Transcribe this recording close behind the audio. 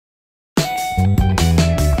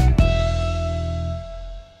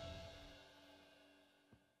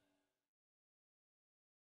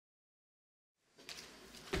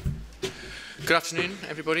Good afternoon,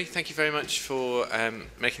 everybody. Thank you very much for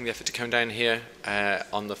making the effort to come down here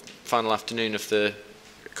on the final afternoon of the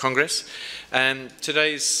Congress.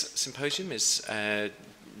 Today's symposium is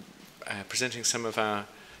presenting some of our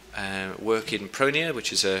work in PRONIA,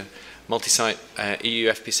 which is a multi-site EU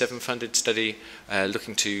FP7 funded study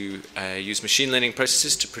looking to use machine learning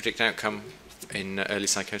processes to predict outcome in early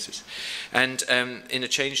psychosis. And in a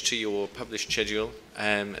change to your published schedule,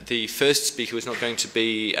 the first speaker was not going to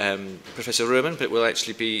be Professor Ruhrmann, but will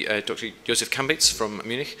actually be Dr. Josef Kambitz from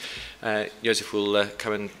Munich. Josef will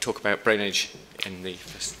come and talk about brain age in the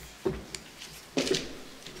first.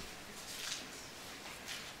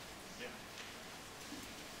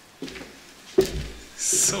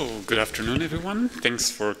 So, good afternoon, everyone. Thanks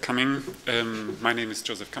for coming. My name is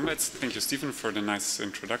Josef Kambitz. Thank you, Stephen, for the nice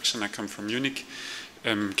introduction. I come from Munich.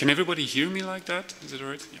 Can everybody hear me like that? Is it all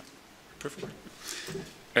right? Yeah, perfect.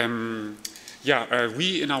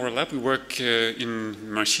 We in our lab, we work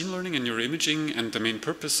in machine learning and neuroimaging, and the main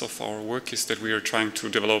purpose of our work is that we are trying to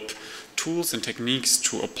develop tools and techniques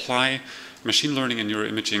to apply machine learning and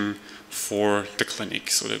neuroimaging for the clinic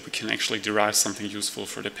so that we can actually derive something useful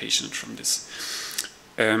for the patient from this.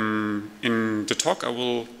 In the talk, I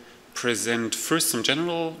will present first some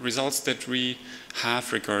general results that we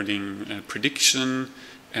have regarding prediction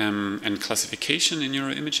and classification in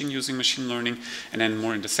neuroimaging using machine learning, and then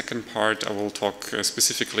more in the second part, I will talk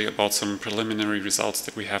specifically about some preliminary results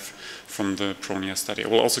that we have from the PRONIA study. I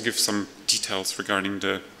will also give some details regarding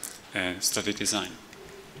the study design.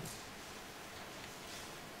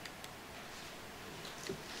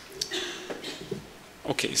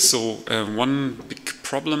 Okay, so one big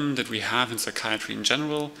problem that we have in psychiatry in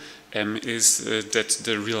general is that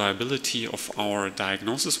the reliability of our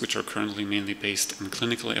diagnosis, which are currently mainly based on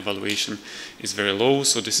clinical evaluation, is very low.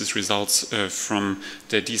 So this is results from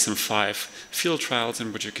the DSM-5 field trials,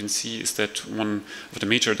 and what you can see is that one of the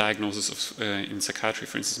major diagnoses of, in psychiatry,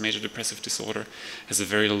 for instance, major depressive disorder, has a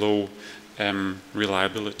very low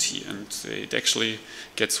reliability, and it actually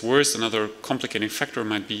gets worse. Another complicating factor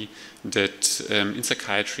might be that in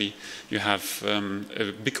psychiatry you have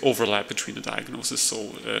a big overlap between the diagnoses,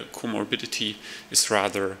 so comorbidity is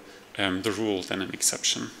rather the rule than an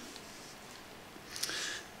exception.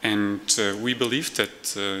 And we believe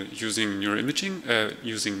that using neuroimaging,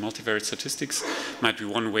 using multivariate statistics might be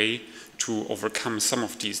one way to overcome some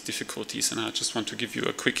of these difficulties. And I just want to give you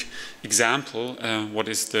a quick example, what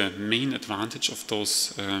is the main advantage of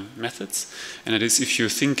those methods. And it is if you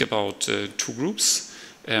think about two groups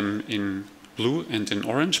in blue and in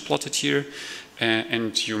orange plotted here,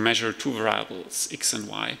 and you measure two variables, x and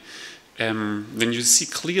y, then you see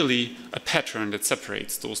clearly a pattern that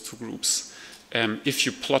separates those two groups. If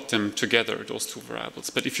you plot them together, those two variables.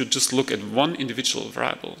 But if you just look at one individual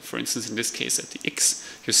variable, for instance, in this case at the x,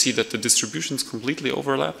 you see that the distributions completely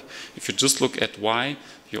overlap. If you just look at y,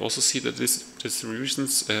 you also see that these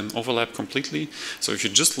distributions overlap completely. So if you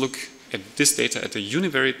just look at this data at a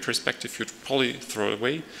univariate perspective, you'd probably throw it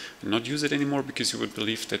away and not use it anymore because you would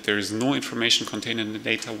believe that there is no information contained in the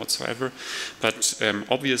data whatsoever. But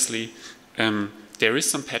obviously, there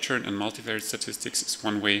is some pattern, and multivariate statistics is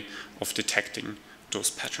one way of detecting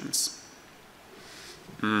those patterns.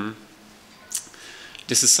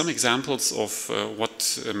 This is some examples of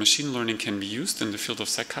what machine learning can be used in the field of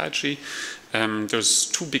psychiatry. There's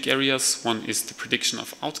two big areas. One is the prediction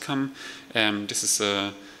of outcome. This is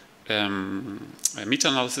a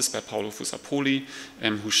meta-analysis by Paolo Fusapoli,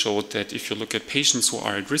 who showed that if you look at patients who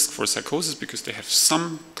are at risk for psychosis because they have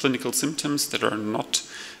some clinical symptoms that are not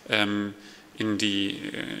in the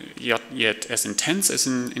yet as intense as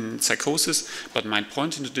in psychosis, but might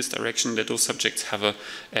point into this direction, that those subjects have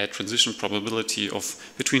a transition probability of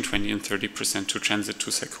between 20 and 30% to transit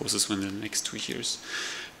to psychosis within the next 2 years.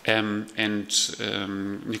 Nikos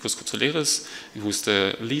Koutsoleris, who's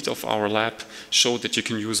the lead of our lab, showed that you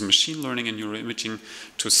can use machine learning and neuroimaging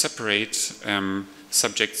to separate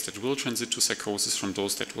subjects that will transit to psychosis from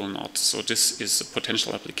those that will not. So this is a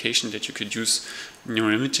potential application that you could use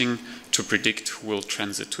neuroimaging to predict who will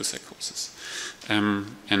transit to psychosis.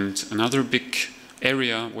 And another big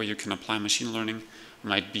area where you can apply machine learning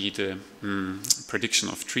might be the prediction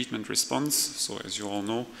of treatment response. So as you all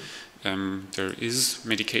know, there is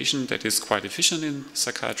medication that is quite efficient in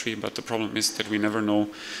psychiatry, but the problem is that we never know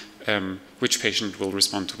which patient will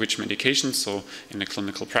respond to which medication. So in the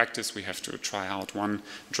clinical practice, we have to try out one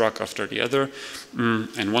drug after the other.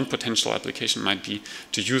 And one potential application might be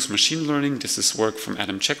to use machine learning. This is work from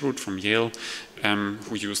Adam Checkrut from Yale,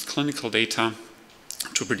 who used clinical data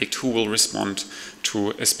to predict who will respond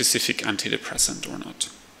to a specific antidepressant or not.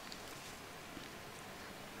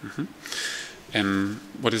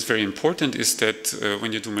 What is very important is that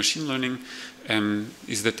when you do machine learning,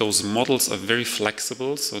 is that those models are very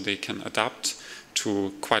flexible, so they can adapt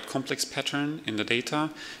to quite complex pattern in the data,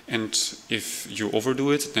 and if you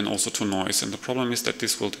overdo it, then also to noise. And the problem is that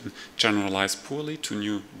this will then generalize poorly to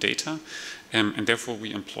new data, and therefore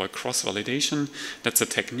we employ cross-validation. That's a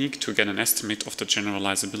technique to get an estimate of the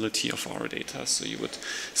generalizability of our data. So you would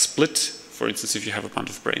split, for instance, if you have a bunch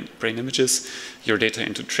of brain images, your data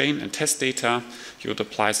into train and test data, you would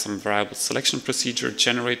apply some variable selection procedure,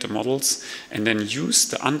 generate the models, and then use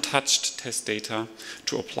the untouched test data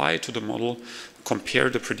to apply to the model, compare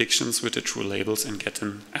the predictions with the true labels, and get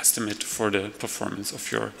an estimate for the performance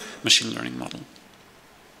of your machine learning model.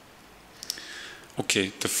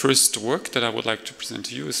 Okay, the first work that I would like to present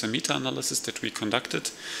to you is a meta-analysis that we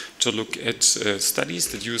conducted to look at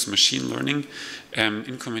studies that use machine learning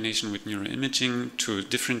in combination with neuroimaging to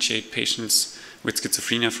differentiate patients with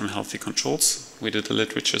schizophrenia from healthy controls. We did a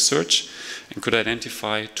literature search and could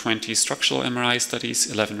identify 20 structural MRI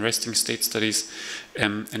studies, 11 resting state studies,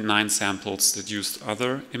 and 9 samples that used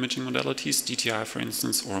other imaging modalities, DTI for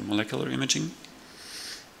instance, or molecular imaging.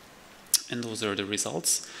 And those are the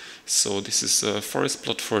results. So this is a forest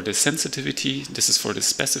plot for the sensitivity, this is for the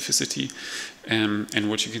specificity, and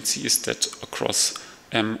what you can see is that across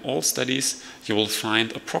all studies you will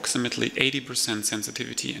find approximately 80%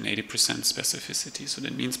 sensitivity and 80% specificity. So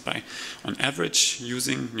that means by, on average,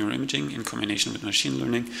 using neuroimaging in combination with machine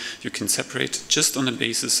learning, you can separate, just on the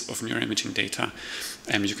basis of neuroimaging data,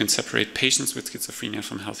 you can separate patients with schizophrenia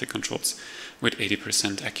from healthy controls with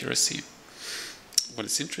 80% accuracy. What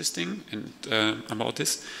is interesting about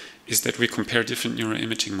this is that we compare different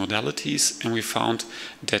neuroimaging modalities, and we found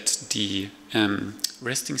that the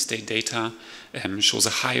resting state data shows a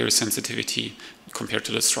higher sensitivity compared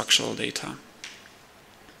to the structural data.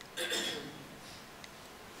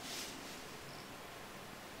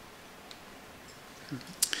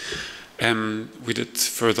 We did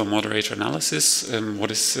further moderator analysis.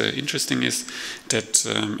 What is interesting is that,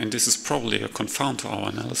 and this is probably a confound to our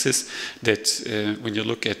analysis, that when you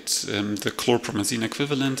look at the chlorpromazine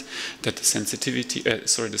equivalent, that the sensitivity, the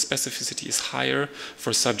specificity is higher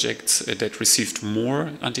for subjects that received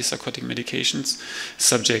more antipsychotic medications,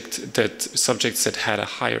 subjects that had a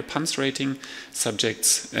higher PANSS rating,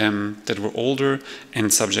 subjects that were older,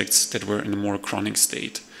 and subjects that were in a more chronic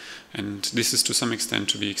state. And this is to some extent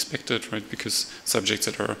to be expected, right? Because subjects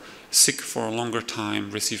that are sick for a longer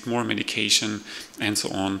time, received more medication, and so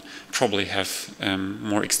on, probably have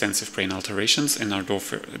more extensive brain alterations and are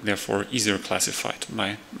therefore easier classified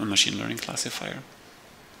by a machine learning classifier.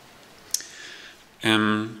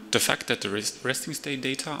 The fact that the resting state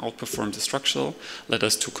data outperformed the structural led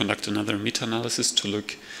us to conduct another meta-analysis to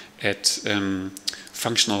look at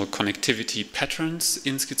functional connectivity patterns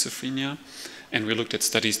in schizophrenia. And we looked at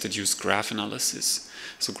studies that use graph analysis.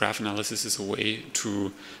 So graph analysis is a way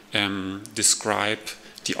to describe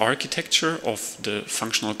the architecture of the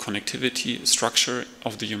functional connectivity structure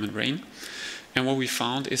of the human brain. And what we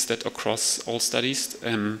found is that across all studies,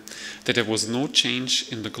 that there was no change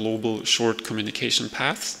in the global short communication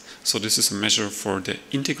paths. So this is a measure for the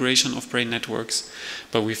integration of brain networks,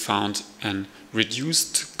 but we found an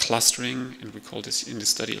reduced clustering, and we call this in the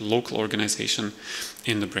study local organization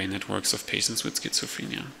in the brain networks of patients with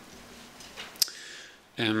schizophrenia.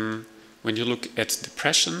 When you look at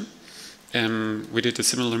depression, we did a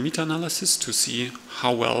similar meta-analysis to see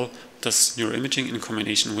how well does neuroimaging in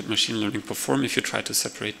combination with machine learning perform if you try to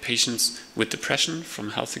separate patients with depression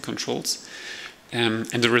from healthy controls. And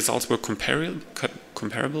the results were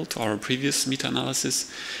comparable to our previous meta-analysis.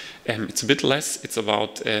 It's a bit less, it's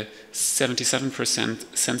about 77%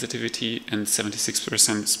 sensitivity and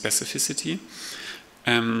 76% specificity.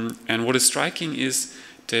 And what is striking is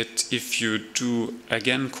that if you do,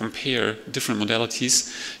 again, compare different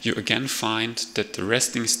modalities, you again find that the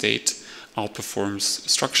resting state outperforms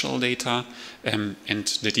structural data, and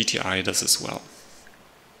the DTI does as well.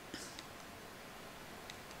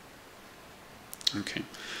 Okay,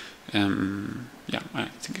 yeah, I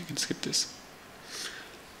think I can skip this.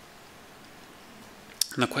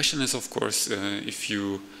 And the question is, of course, if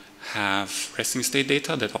you have resting state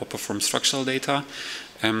data that outperform structural data,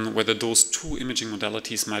 whether those two imaging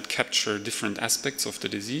modalities might capture different aspects of the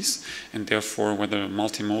disease, and therefore whether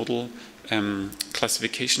multimodal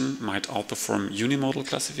classification might outperform unimodal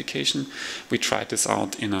classification. We tried this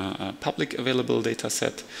out in a public available data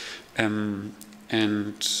set, and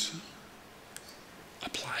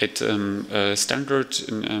applied a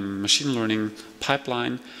standard machine learning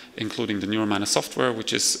pipeline, including the NeuroMiner software,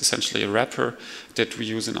 which is essentially a wrapper that we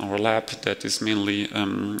use in our lab that is mainly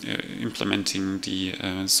implementing the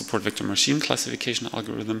support vector machine classification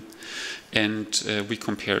algorithm. And we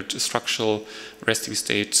compared structural, resting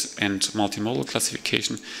state, and multimodal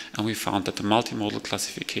classification, and we found that the multimodal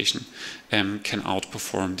classification can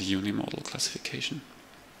outperform the unimodal classification.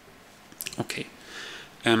 Okay.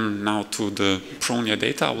 Now to the Pronia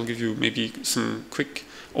data, I will give you maybe some quick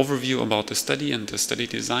overview about the study and the study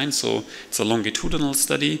design. So it's a longitudinal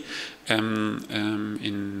study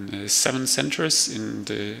in 7 centers in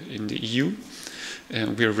the EU.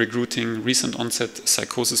 We are recruiting recent onset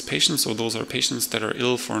psychosis patients, so those are patients that are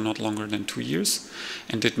ill for not longer than 2 years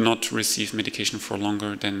and did not receive medication for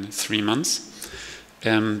longer than 3 months.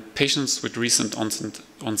 Patients with recent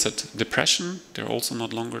onset depression, they're also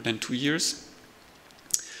not longer than 2 years.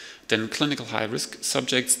 Then clinical high-risk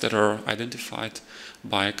subjects that are identified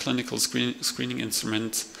by clinical screening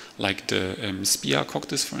instruments like the SPIA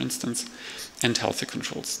Cogtis, for instance, and healthy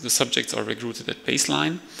controls. The subjects are recruited at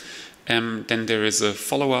baseline. Then there is a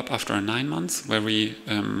follow-up after 9 months where we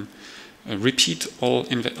repeat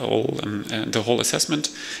the whole assessment,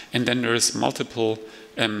 and then there is multiple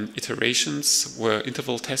iterations where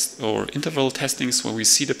interval testings where we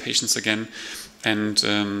see the patients again and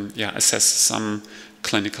assess some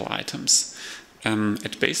clinical items.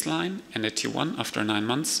 At baseline and at T1 after 9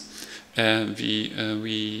 months, we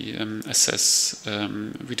assess,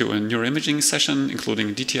 we do a neuroimaging session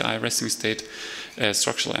including DTI, resting state,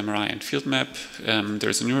 structural MRI and field map.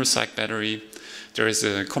 There's a neuropsych battery. There is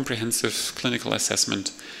a comprehensive clinical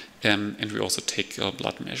assessment, and we also take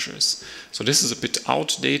blood measures. So this is a bit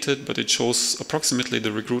outdated, but it shows approximately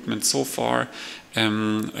the recruitment so far.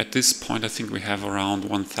 At this point, I think we have around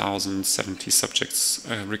 1,070 subjects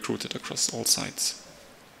recruited across all sites.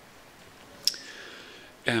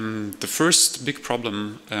 The first big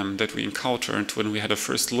problem that we encountered when we had a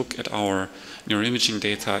first look at our neuroimaging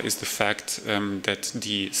data is the fact that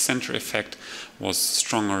the center effect was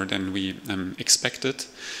stronger than we expected.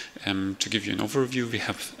 To give you an overview, we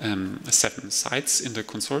have 7 sites in the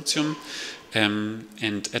consortium,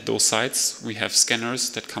 and at those sites we have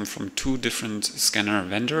scanners that come from 2 different scanner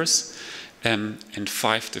vendors and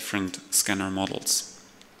 5 different scanner models.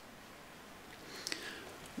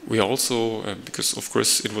 We also, because of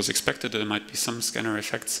course it was expected that there might be some scanner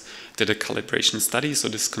effects, did a calibration study. So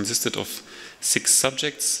this consisted of 6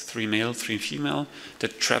 subjects, 3 male, 3 female,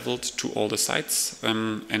 that traveled to all the sites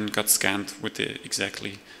and got scanned with the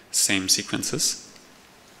exactly same sequences.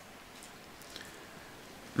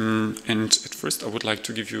 And at first I would like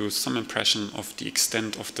to give you some impression of the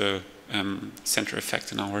extent of the center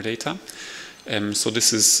effect in our data. So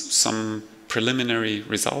this is some preliminary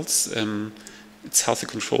results. It's healthy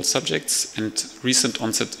controlled subjects and recent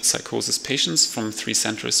onset psychosis patients from 3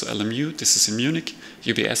 centers. So LMU, this is in Munich,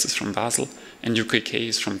 UBS is from Basel, and UKK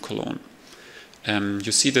is from Cologne.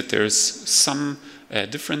 You see that there's some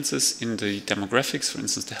differences in the demographics. For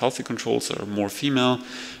instance, the healthy controls are more female,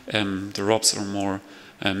 the ROBs are more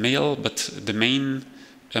male, but the main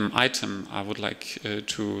item I would like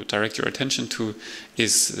to direct your attention to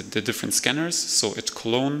is the different scanners. So at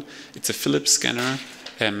Cologne, it's a Philips scanner.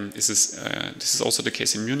 This is also the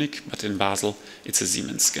case in Munich, but in Basel, it's a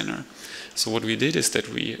Siemens scanner. So what we did is that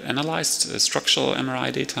we analyzed structural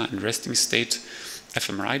MRI data and resting state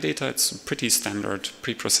fMRI data. It's pretty standard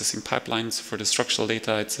pre-processing pipelines. For the structural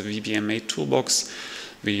data, it's a VBM8 toolbox.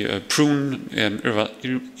 We prune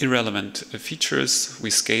irrelevant features.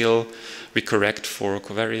 We scale. We correct for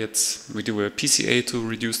covariates. We do a PCA to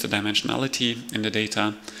reduce the dimensionality in the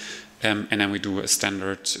data. And then we do a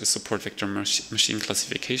standard support vector machine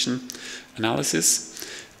classification analysis.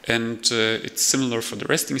 And it's similar for the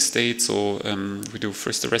resting state. So we do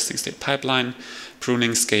first the resting state pipeline,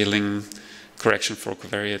 pruning, scaling, correction for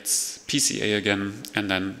covariates, PCA again, and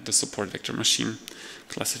then the support vector machine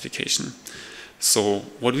classification. So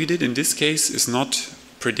what we did in this case is not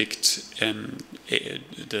predict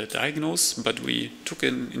the diagnose, but we took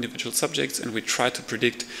in individual subjects and we tried to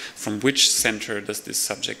predict from which center does this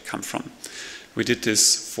subject come from. We did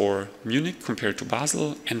this for Munich compared to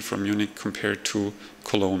Basel and for Munich compared to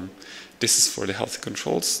Cologne. This is for the healthy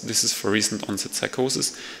controls, this is for recent onset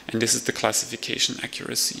psychosis, and this is the classification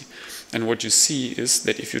accuracy. And what you see is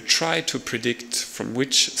that if you try to predict from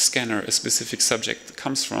which scanner a specific subject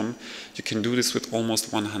comes from, you can do this with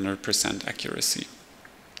almost 100% accuracy.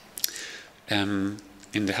 In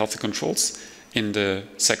the healthy controls, in the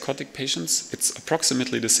psychotic patients, it's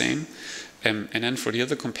approximately the same. And then for the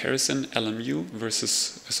other comparison, LMU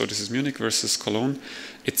versus, so this is Munich versus Cologne,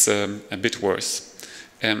 it's a bit worse.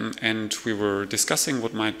 And we were discussing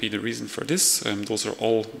what might be the reason for this. Those are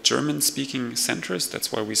all German-speaking centers.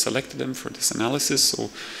 That's why we selected them for this analysis.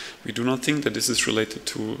 So we do not think that this is related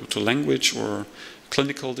to language or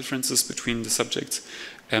clinical differences between the subjects.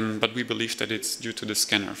 But we believe that it's due to the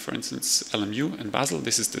scanner. For instance, LMU and Basel,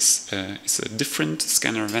 this is a different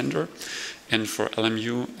scanner vendor. And for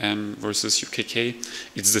LMU versus UKK,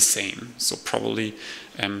 it's the same. So probably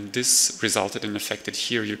this resulted in the fact that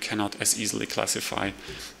here you cannot as easily classify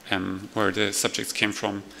where the subjects came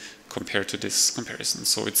from compared to this comparison.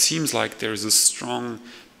 So it seems like there is a strong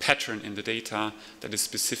pattern in the data that is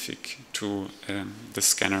specific to the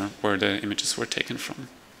scanner where the images were taken from.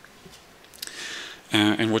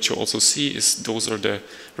 And what you also see is those are the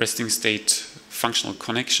resting state functional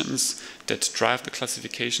connections that drive the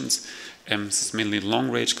classifications. This is mainly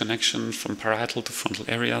long-range connection from parietal to frontal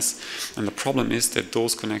areas. And the problem is that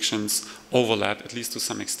those connections overlap, at least to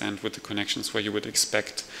some extent, with the connections where you would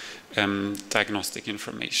expect diagnostic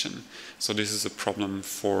information. So this is a problem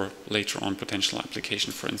for later on potential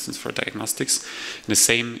application, for instance, for diagnostics. And the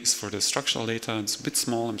same is for the structural data. It's a bit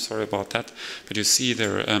small, I'm sorry about that. But you see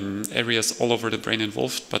there are areas all over the brain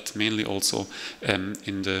involved, but mainly also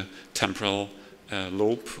in the temporal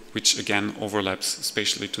lobe, which again overlaps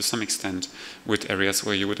spatially to some extent with areas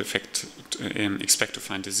where you would expect to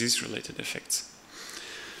find disease-related effects.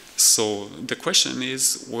 So the question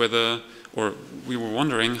is whether, or we were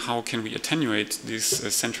wondering how can we attenuate these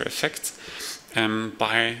center effects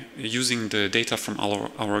by using the data from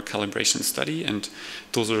our calibration study, and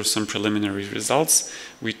those are some preliminary results.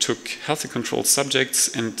 We took healthy controlled subjects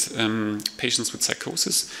and patients with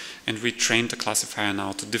psychosis, and we trained the classifier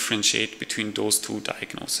now to differentiate between those two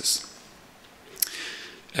diagnoses.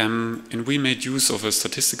 And we made use of a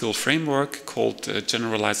statistical framework called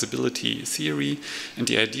generalizability theory, and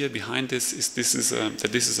the idea behind this is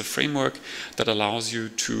that this is a framework that allows you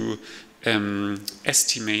to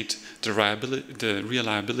estimate the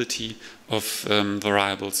reliability of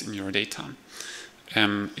variables in your data.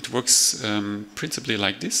 It works principally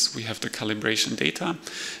like this. We have the calibration data.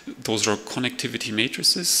 Those are connectivity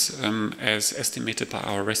matrices as estimated by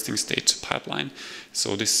our resting state pipeline.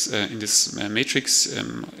 So this in this matrix,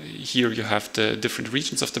 here you have the different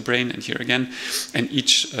regions of the brain, and here again, and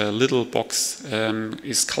each little box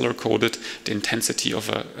is color-coded the intensity of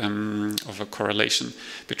a correlation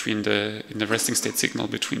between in the resting state signal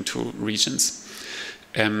between two regions.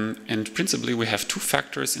 And principally we have two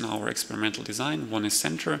factors in our experimental design. One is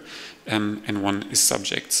center and one is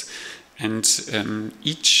subjects. And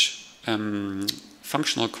each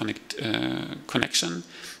functional connection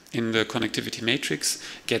in the connectivity matrix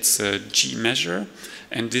gets a G measure,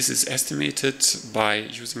 and this is estimated by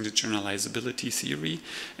using the generalizability theory,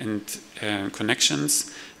 and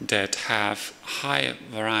connections that have high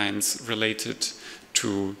variance related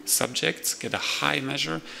to subjects get a high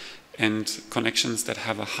measure, and connections that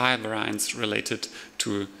have a high variance related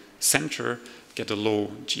to center get a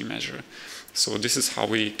low G measure. So this is how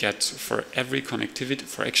we get for every connectivity,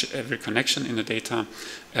 for every connection in the data,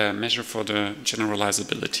 measure for the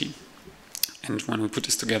generalizability. And when we put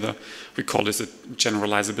this together, we call this a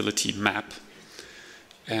generalizability map.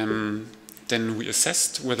 Then we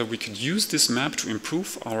assessed whether we could use this map to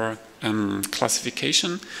improve our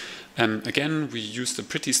classification. Again, we used a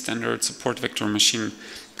pretty standard support vector machine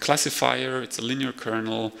classifier. It's a linear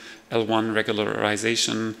kernel, L1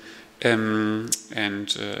 regularization,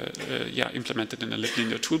 implemented in a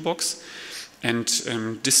linear toolbox. And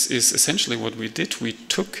this is essentially what we did. We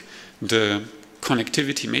took the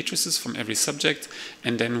connectivity matrices from every subject,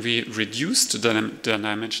 and then we reduced the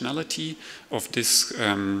dimensionality of this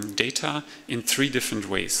data in three different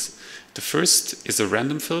ways. The first is a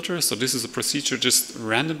random filter. So this is a procedure just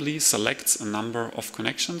randomly selects a number of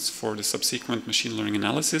connections for the subsequent machine learning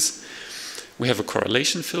analysis. We have a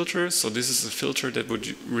correlation filter. So this is a filter that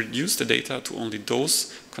would reduce the data to only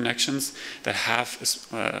those connections that have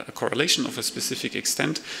a correlation of a specific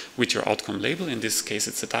extent with your outcome label. In this case,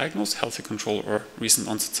 it's a diagnosed healthy control or recent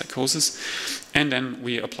onset psychosis. And then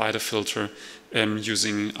we apply the filter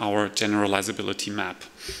using our generalizability map.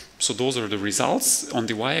 So those are the results. On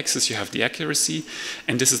the y-axis, you have the accuracy,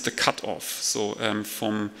 and this is the cutoff. So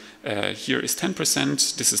from here is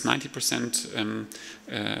 10%, this is 90%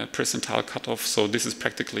 percentile cutoff. So this is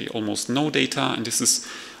practically almost no data, and this is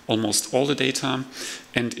almost all the data.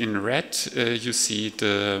 And in red, you see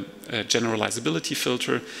the generalizability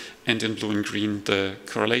filter, and in blue and green, the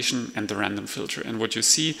correlation and the random filter. And what you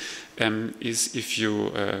see is if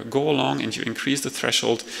you go along and you increase the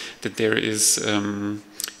threshold, that there is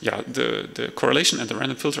the correlation and the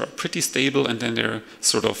random filter are pretty stable, and then they're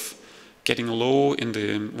sort of getting low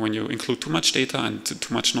when you include too much data and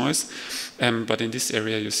too much noise. But in this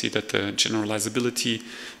area, you see that the generalizability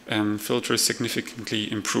filter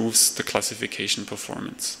significantly improves the classification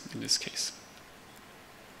performance in this case.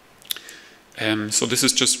 So this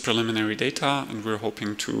is just preliminary data, and we're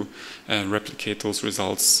hoping to replicate those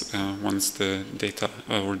results once the data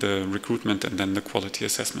or the recruitment and then the quality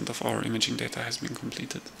assessment of our imaging data has been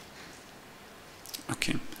completed.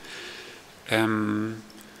 Okay.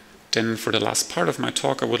 Then for the last part of my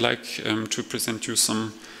talk, I would like to present you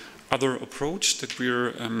some other approach that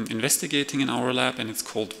we're investigating in our lab, and it's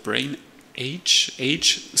called brain age.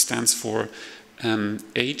 Age stands for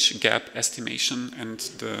age gap estimation, and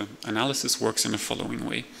the analysis works in the following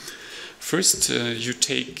way. First, you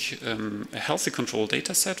take a healthy control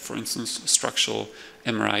data set, for instance, structural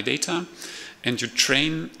MRI data, and you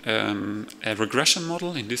train a regression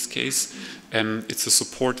model. In this case, it's a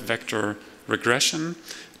support vector regression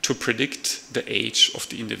to predict the age of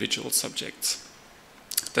the individual subjects.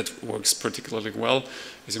 That works particularly well,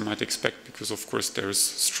 as you might expect, because of course there's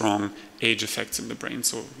strong age effects in the brain,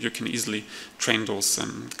 so you can easily train those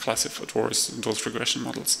classifiers, those regression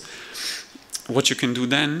models. What you can do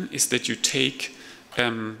then is that you take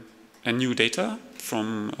new data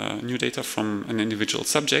from an individual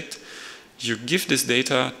subject, you give this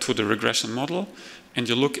data to the regression model, and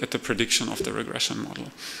you look at the prediction of the regression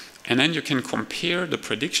model. And then you can compare the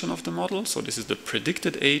prediction of the model, so this is the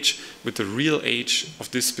predicted age, with the real age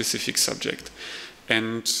of this specific subject.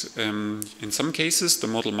 And in some cases, the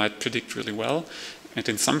model might predict really well, and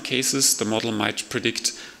in some cases, the model might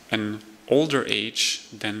predict an older age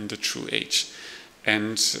than the true age.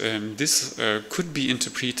 And this could be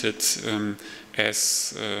interpreted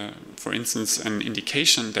as, for instance, an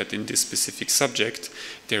indication that in this specific subject,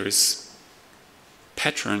 there is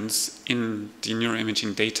patterns in the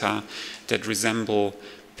neuroimaging data that resemble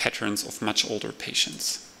patterns of much older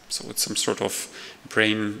patients. So it's some sort of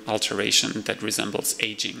brain alteration that resembles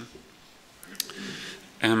aging.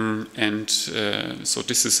 So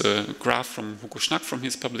this is a graph from Hugo Schnack from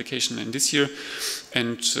his publication in this year,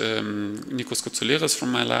 and Nikos Koutouleras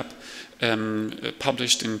from my lab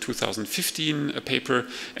published in 2015 a paper,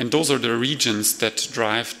 and those are the regions that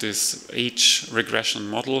drive this age regression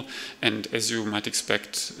model, and as you might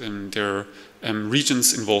expect, there are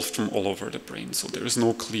regions involved from all over the brain, so there is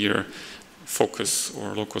no clear focus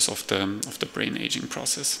or locus of the brain aging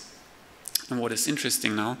process. And what is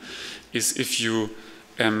interesting now is if you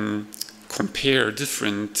compare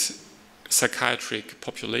different psychiatric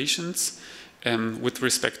populations with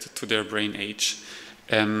respect to their brain age.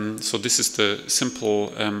 So this is the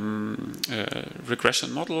simple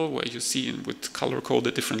regression model where you see with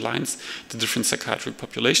color-coded different lines the different psychiatric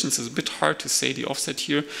populations. It's a bit hard to say the offset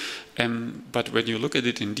here, but when you look at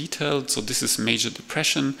it in detail, so this is major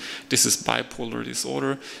depression, this is bipolar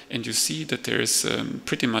disorder, and you see that there is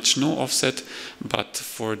pretty much no offset, but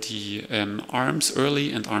for the arms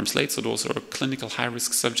early and arms late, so those are clinical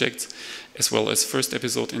high-risk subjects, as well as first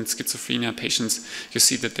episode in schizophrenia patients, you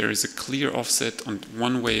see that there is a clear offset. On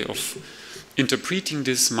one way of interpreting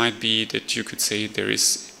this might be that you could say there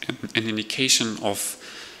is an indication of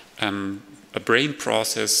a brain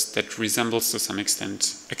process that resembles to some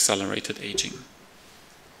extent accelerated aging.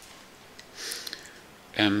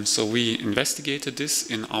 So we investigated this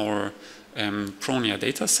in our Pronia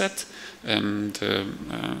data set. The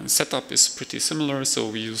setup is pretty similar, so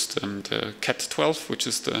we used the CAT12, which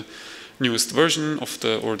is the newest version of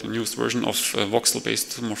the newest version of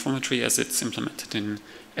voxel-based morphometry as it's implemented in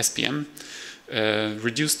SPM.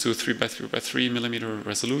 Reduced to 3x3x3 millimeter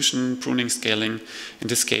resolution, pruning scaling. In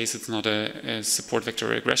this case, it's not a support vector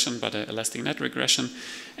regression, but an elastic net regression.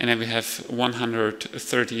 And then we have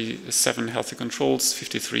 137 healthy controls,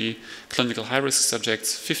 53 clinical high-risk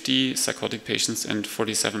subjects, 50 psychotic patients, and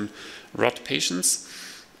 47 ROT patients.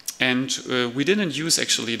 And we didn't use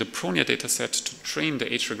actually the Pronia dataset to train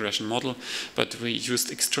the age regression model, but we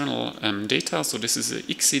used external data. So this is a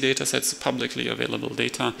ICSI dataset, it's publicly available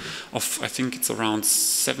data of, I think it's around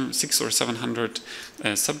 600 or 700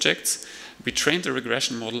 subjects. We trained the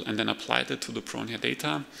regression model and then applied it to the Pronia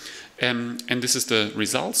data. And this is the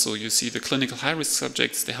result. So you see the clinical high-risk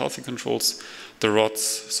subjects, the healthy controls, the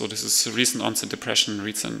ROTS. So this is recent onset depression,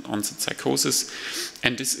 recent onset psychosis.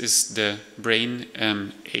 And this is the brain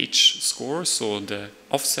age score, so the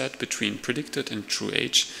offset between predicted and true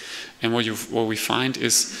age. And what we find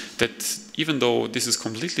is that even though this is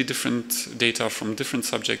completely different data from different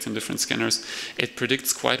subjects and different scanners, it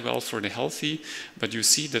predicts quite well for the healthy. But you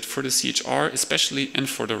see that for the CHR especially, and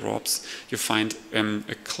for the ROPS, you find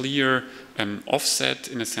a clear offset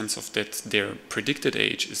in the sense of that their predicted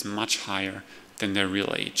age is much higher than their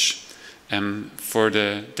real age. For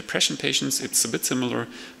the depression patients, it's a bit similar,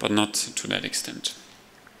 but not to that extent.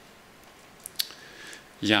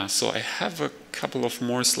 Yeah, so I have a couple of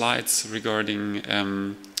more slides regarding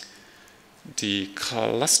the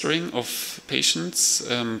clustering of patients,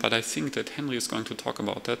 but I think that Henry is going to talk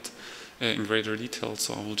about that in greater detail,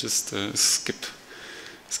 so I will just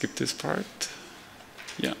skip this part.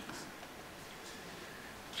 Yeah.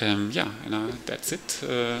 Yeah, and that's it.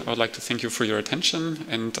 I would like to thank you for your attention,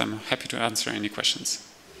 and I'm happy to answer any questions.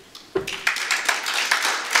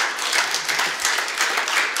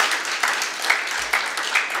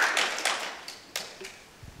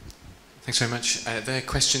 Thanks very much. Are there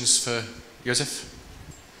questions for Josef?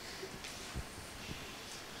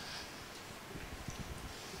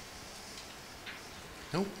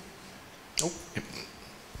 No? Oh, yep.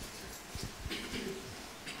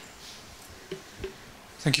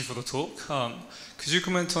 Thank you for the talk. Could you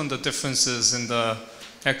comment on the differences in the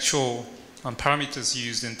actual parameters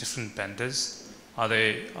used in different vendors?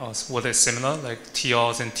 Were they similar, like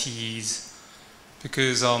TRs and TEs?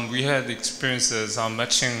 Because we had experiences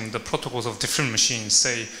matching the protocols of different machines,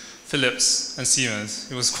 say Philips and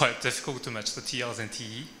Siemens. It was quite difficult to match the TRs and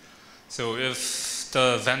TE. So if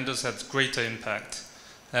the vendors had greater impact,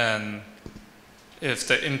 and if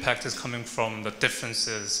the impact is coming from the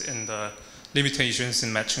differences in the limitations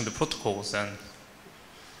in matching the protocols, then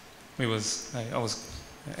I was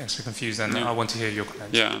actually confused, and I want to hear your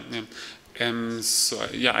comments. Yeah, yeah. So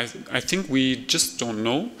yeah, I think we just don't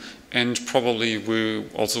know, and probably we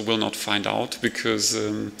also will not find out, because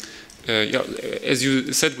yeah, as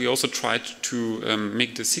you said, we also tried to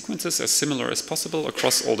make the sequences as similar as possible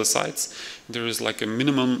across all the sites. There is like a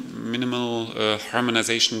minimal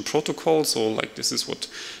harmonization protocol, so like this is what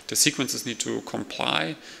the sequences need to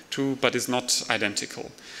comply to, but it's not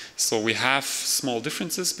identical. So we have small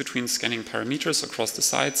differences between scanning parameters across the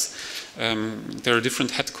sites. There are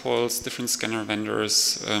different head coils, different scanner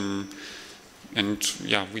vendors, and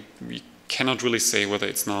yeah, we cannot really say whether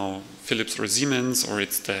it's now Philips or Siemens, or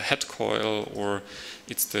it's the head coil, or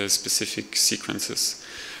it's the specific sequences.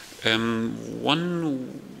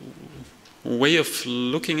 One way of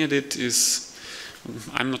looking at it is,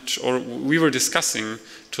 I'm not sure, we were discussing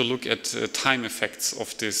to look at time effects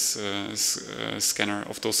of this scanner,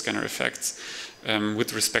 of those scanner effects,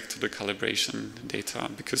 with respect to the calibration data,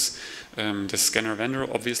 because the scanner vendor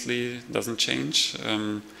obviously doesn't change,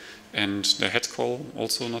 and the head coil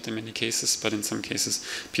also not in many cases, but in some cases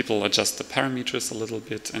people adjust the parameters a little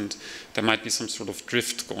bit, and there might be some sort of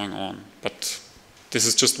drift going on. But this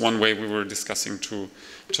is just one way we were discussing to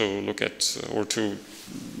look at, or to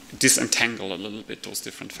disentangle a little bit those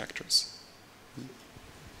different factors.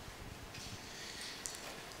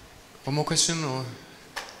 One more question, or?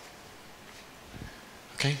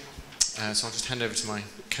 Okay, so I'll just hand over to my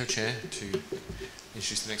co-chair to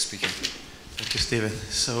introduce the next speaker. Thank you, Steven.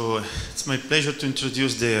 So it's my pleasure to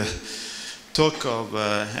introduce the talk of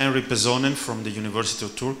Henry Pesonen from the University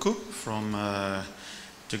of Turku, from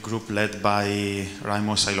the group led by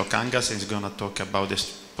Raimo Sailokangas. He's going to talk about the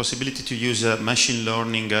possibility to use machine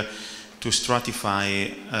learning to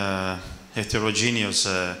stratify heterogeneous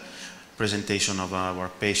presentation of our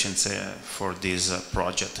patients for this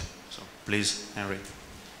project. So please, Henry.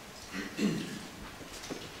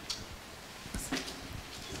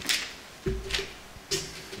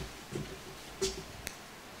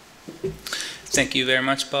 Thank you very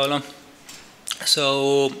much, Paolo.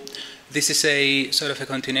 So this is a sort of a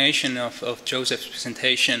continuation of Joseph's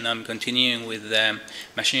presentation. I'm continuing with the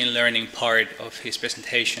machine learning part of his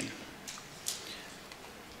presentation.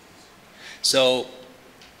 So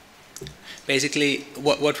basically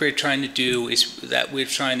what we're trying to do is that we're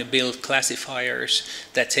trying to build classifiers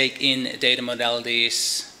that take in data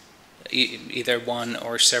modalities, either one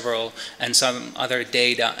or several, and some other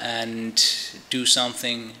data, and do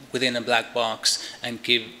something within a black box and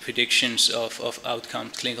give predictions of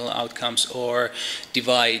outcomes, clinical outcomes, or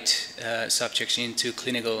divide subjects into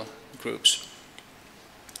clinical groups.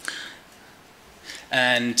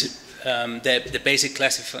 And the basic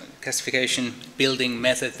classification building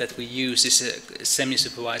method that we use is a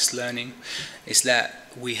semi-supervised learning, is that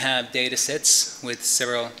we have data sets with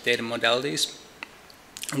several data modalities.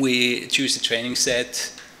 We choose the training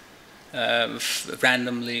set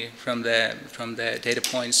randomly from the data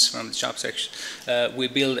points from the job section. We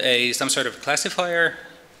build some sort of classifier,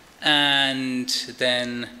 and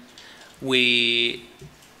then we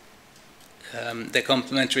the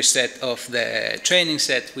complementary set of the training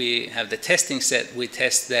set, we have the testing set. We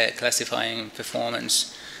test the classifying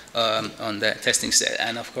performance on the testing set,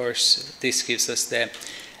 and of course this gives us the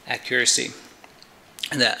accuracy.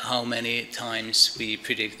 that how many times we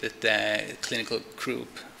predicted the clinical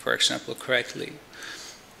group, for example, correctly.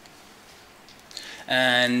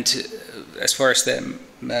 And as far as the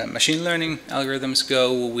machine learning algorithms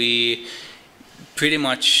go, we pretty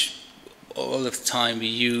much all of the time we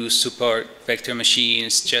use support vector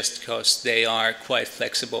machines just because they are quite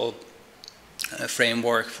flexible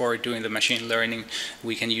framework for doing the machine learning.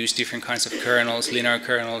 We can use different kinds of kernels, linear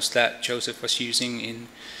kernels that Joseph was using in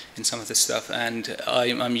some of the stuff, and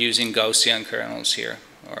I'm using Gaussian kernels here,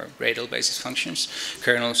 or radial basis functions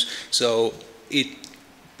kernels. So it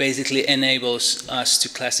basically enables us to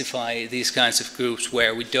classify these kinds of groups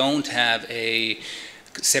where we don't have a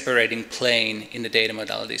separating plane in the data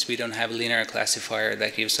modalities. We don't have a linear classifier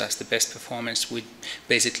that gives us the best performance. We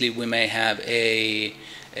may have a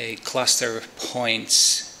cluster of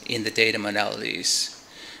points in the data modalities,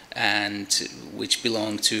 and which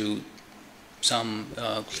belong to some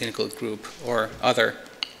clinical group or other.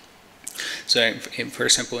 So, for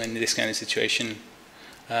example, in this kind of situation,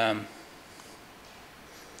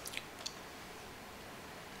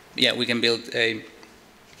 yeah, we can build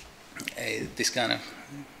this kind of.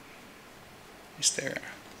 Is there a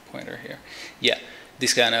pointer here? Yeah,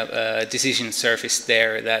 this kind of decision surface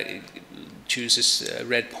there that chooses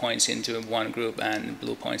red points into one group and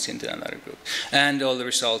blue points into another group. And all the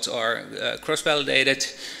results are cross-validated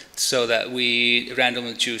so that we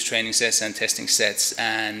randomly choose training sets and testing sets,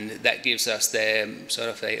 and that gives us the sort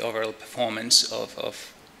of a overall performance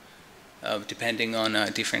of depending on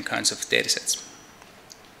different kinds of data sets.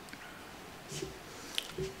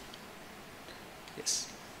 Yes.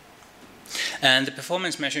 And the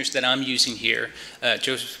performance measures that I'm using here,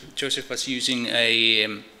 Joseph was using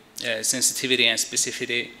a sensitivity and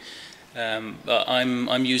specificity.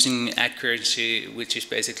 I'm using accuracy, which is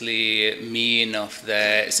basically mean of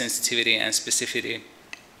the sensitivity and specificity.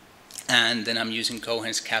 And then I'm using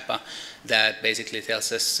coherence kappa, that basically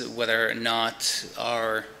tells us whether or not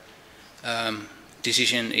our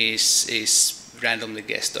decision is randomly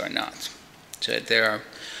guessed or not. So there are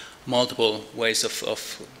multiple ways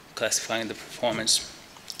of classifying the performance.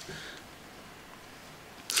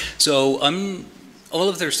 So all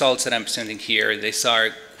of the results that I'm presenting here, these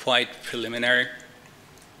are quite preliminary.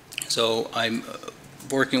 So I'm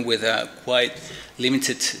working with a quite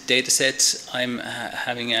limited data set. I'm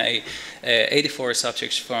having 84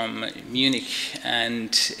 subjects from Munich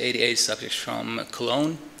and 88 subjects from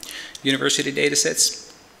Cologne university data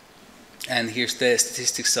sets. And here's the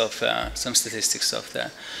statistics of some statistics of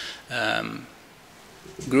the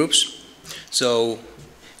groups. So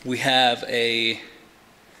we have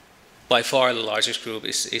by far the largest group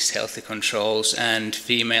is healthy controls, and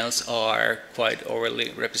females are quite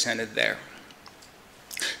overly represented there.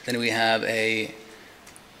 Then we have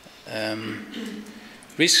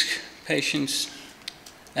risk patients,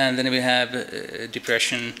 and then we have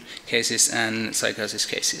depression cases and psychosis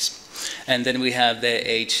cases. And then we have the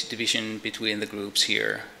age division between the groups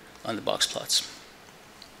here on the box plots.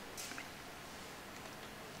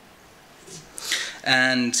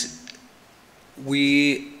 And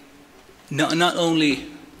we not only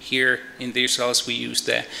here in these results we use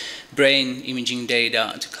the brain imaging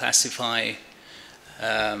data to classify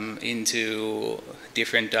into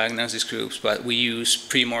different diagnosis groups, but we use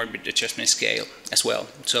pre-morbid adjustment scale as well.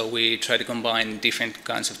 So we try to combine different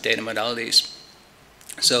kinds of data modalities.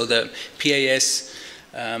 So the PAS,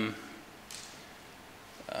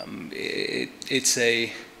 it's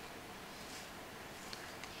a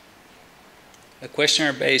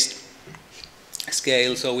questionnaire-based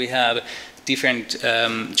scale. So we have different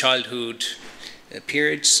childhood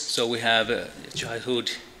periods. So we have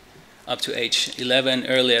childhood up to age 11,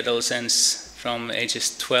 early adolescence from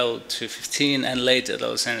ages 12 to 15, and late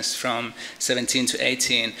adolescence from 17 to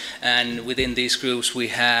 18. And within these groups we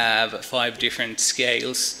have 5 different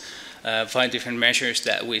scales, 5 different measures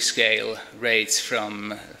that we scale rates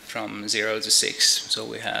from 0 to 6. So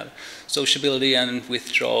we have sociability and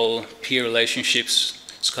withdrawal, peer relationships,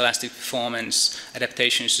 scholastic performance,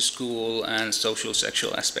 adaptations to school, and social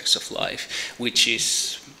sexual aspects of life, which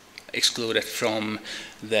is excluded from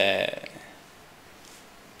the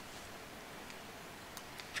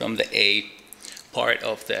A part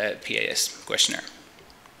of the PAS questionnaire.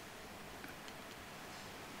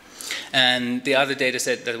 And the other data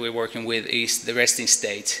set that we're working with is the resting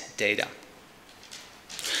state data.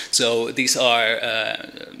 So these are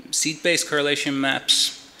seed-based correlation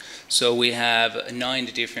maps. So we have 9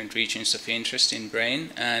 different regions of interest in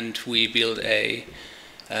brain, and we build a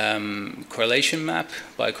correlation map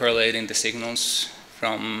by correlating the signals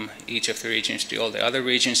from each of the regions to all the other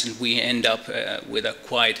regions, and we end up with a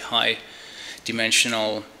quite high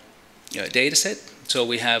dimensional data set. So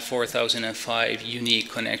we have 4,005 unique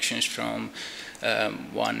connections from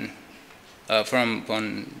one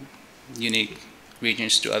unique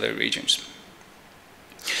regions to other regions.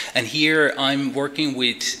 And here I'm working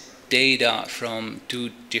with data from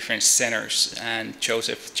 2 different centers, and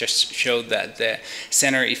Joseph just showed that the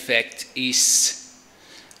center effect is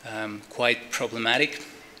quite problematic.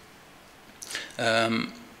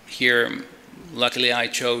 Here, luckily I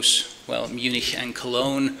chose, well, Munich and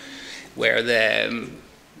Cologne, where the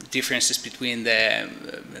differences between the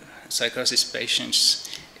psychosis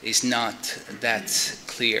patients is not that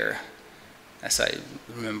clear, as I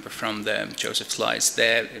remember from the Joseph slides.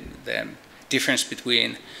 The difference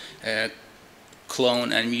between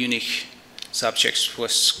Cologne and Munich subjects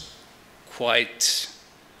was quite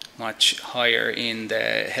much higher in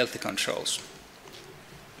the healthy controls.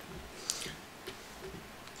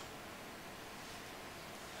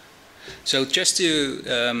 So just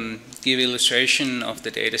to give illustration of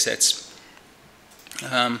the data sets,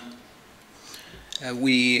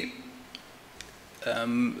 we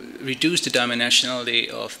reduced the dimensionality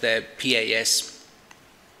of the PAS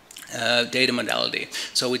data modality.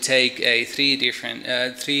 So we take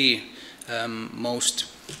three most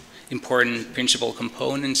important principal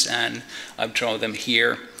components, and I've drawn them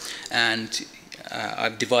here, and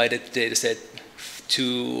I've divided the data set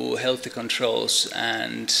to healthy controls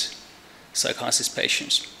and psychosis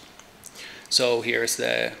patients. So here's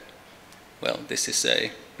the, well, this is a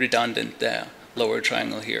redundant lower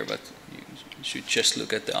triangle here, but you should just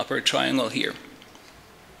look at the upper triangle here.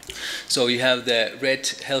 So you have the red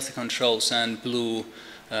healthy controls and blue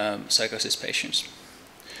psychosis patients.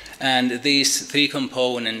 And these 3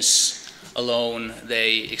 components alone,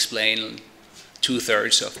 they explain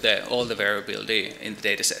 2/3 of all the variability in the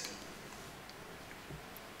data set.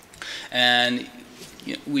 And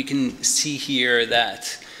we can see here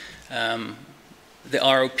that the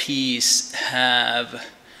ROPs have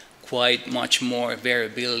quite much more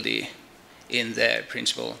variability in the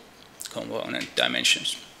principal component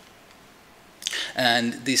dimensions.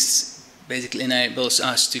 And this basically enables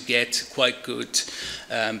us to get quite good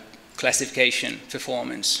classification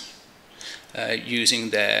performance using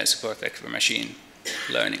the support vector machine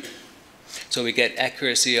learning. So we get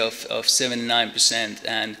accuracy of 79%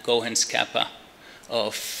 and coherence kappa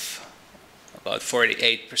of about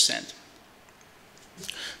 48%.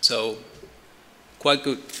 So quite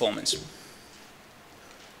good performance.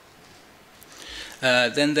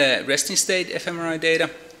 Then the resting state fMRI data.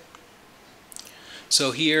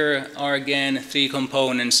 So here are again 3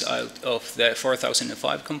 components out of the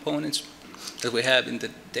 4,005 components that we have in the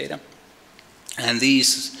data. And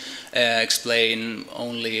these explain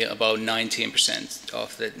only about 19%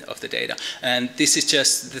 of the data. And this is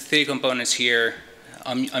just the 3 components here.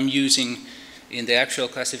 I'm using, in the actual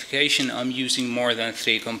classification, I'm using more than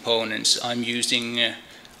 3 components. I'm using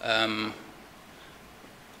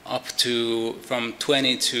up to from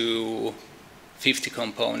 20 to 50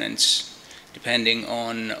 components, depending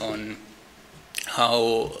on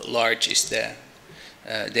how large is the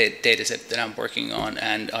data set that I'm working on,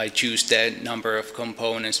 and I choose the number of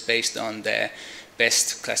components based on the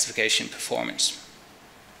best classification performance.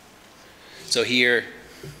 So here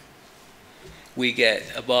we get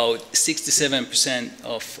about 67%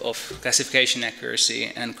 of classification accuracy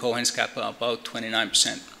and coherence kappa about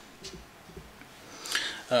 29%.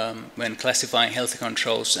 When classifying healthy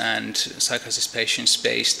controls and psychosis patients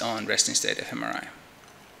based on resting state fMRI.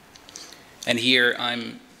 And here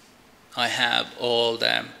I have all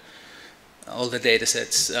the data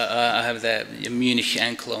sets. I have the Munich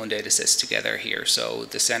and Cologne data sets together here, so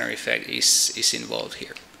the center effect is involved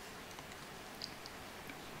here.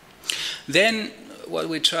 Then what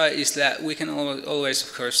we try is that we can always,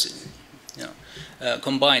 of course,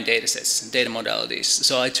 combine data sets and data modalities.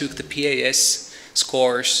 So I took the PAS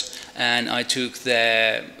scores, and I took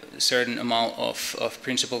the certain amount of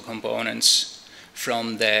principal components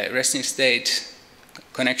from the resting state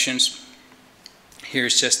connections.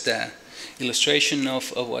 Here's just the illustration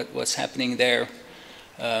of what's happening there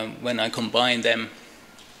when I combine them.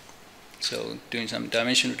 So doing some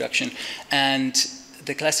dimension reduction. And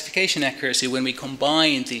the classification accuracy, when we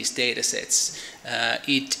combine these data sets,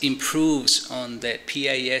 it improves on the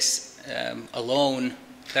PAS alone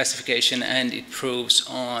classification, and it improves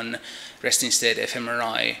on resting state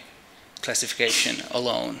fMRI classification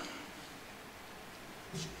alone.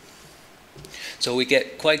 So we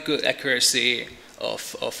get quite good accuracy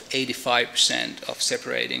of 85% of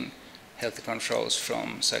separating healthy controls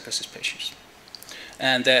from psychosis patients.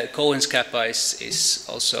 And the coherence kappa is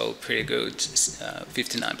also pretty good,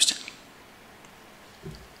 59%.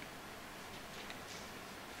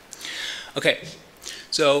 Okay,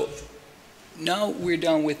 So now we're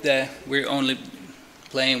done with we're only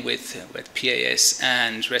playing with PAS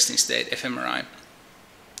and resting state fMRI.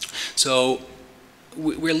 So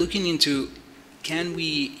we're looking into, can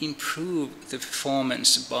we improve the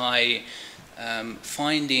performance by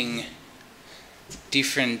finding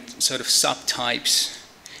different sort of subtypes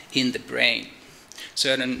in the brain? So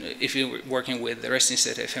if you're working with the resting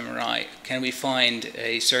state fMRI, can we find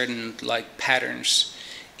a certain patterns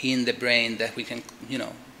in the brain that we can,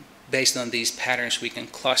 based on these patterns, we can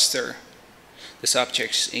cluster the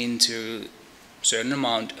subjects into a certain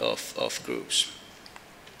amount of groups.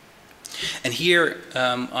 And here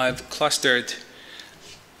I've clustered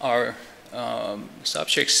our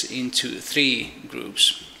subjects into 3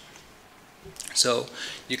 groups. So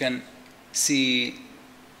you can see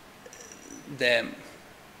the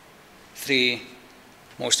 3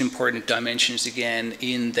 most important dimensions again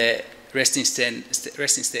in the resting state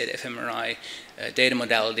fMRI data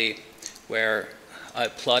modality, where I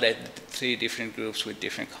plotted 3 different groups with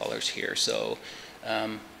different colors here. So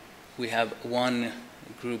we have one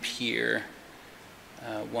group here,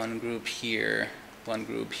 one group here, one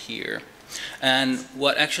group here. And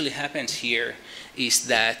what actually happens here is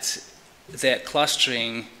that the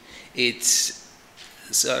clustering, it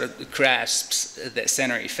sort of grasps the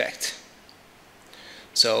center effect.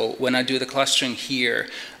 So when I do the clustering here,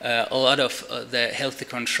 a lot of the healthy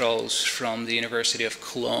controls from the University of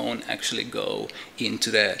Cologne actually go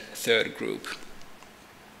into the 3rd group.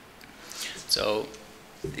 So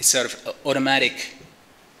it's sort of automatic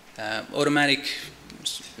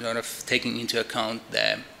sort of taking into account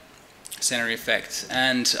the center effect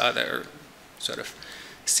and other sort of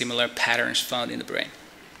similar patterns found in the brain.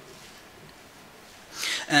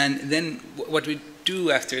 And then what we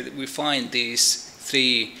do after we find these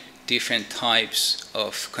 3 different types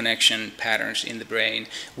of connection patterns in the brain,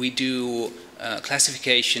 we do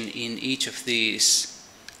classification in each of these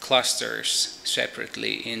clusters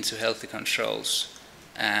separately into healthy controls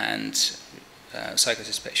and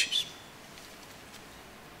psychosis patients.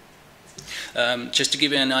 Just to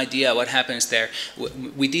give you an idea what happens there,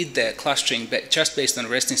 we did the clustering just based on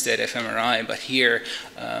resting state fMRI, but here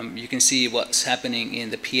you can see what's happening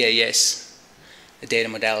in the PAS data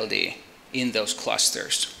modality in those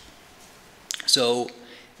clusters. So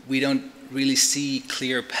we don't really see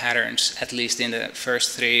clear patterns, at least in the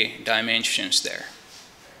first 3 dimensions there.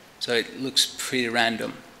 So it looks pretty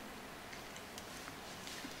random.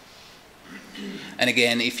 And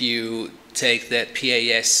again, if you take the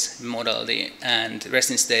PAS modality and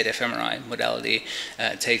resting state fMRI modality,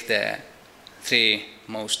 take the 3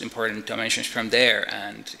 most important dimensions from there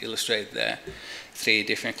and illustrate the 3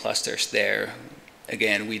 different clusters there,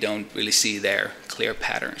 again, we don't really see their clear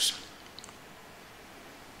patterns.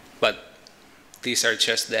 But these are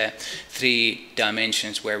just the 3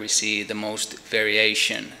 dimensions where we see the most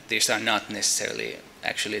variation. These are not necessarily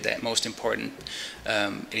actually the most important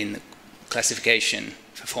in classification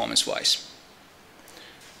performance-wise.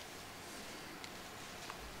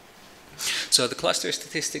 So the cluster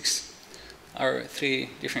statistics are 3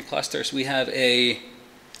 different clusters. We have a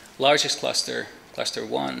largest cluster, cluster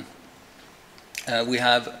 1. We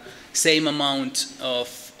have same amount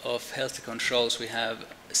of healthy controls. We have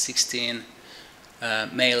 16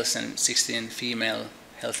 males and 16 female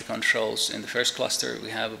healthy controls in the first cluster. We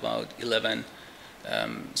have about 11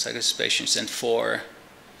 psychosis patients and 4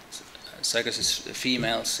 psychosis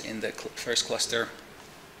females in the first cluster.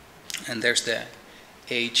 And there's the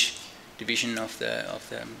age division of the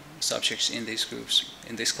subjects in these groups,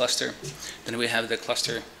 in this cluster. Then we have the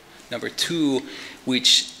cluster number 2,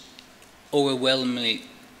 which overwhelmingly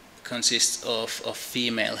consists of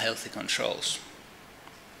female healthy controls.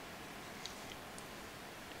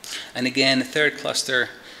 And again, the third cluster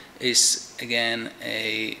is again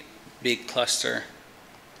a big cluster.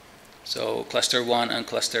 So cluster 1 and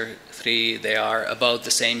cluster 3, they are about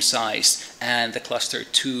the same size. And the cluster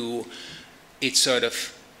 2, it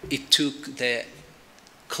took the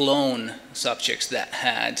clone subjects that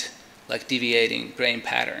had like deviating brain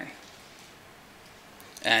pattern,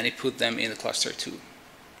 and it put them in the cluster 2.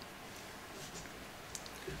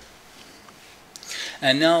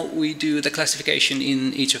 And now we do the classification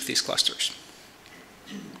in each of these clusters.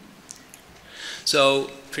 So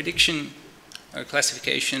prediction or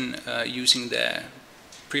classification using the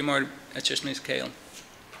pre-morbid adjustment scale,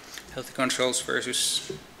 healthy controls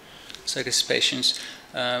versus psychosis patients.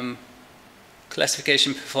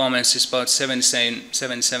 Classification performance is about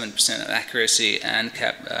 77% accuracy, and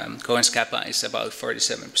Cohen's kappa is about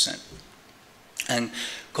 47%. And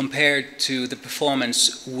compared to the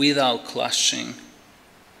performance without clustering,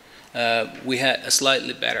 we had a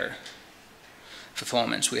slightly better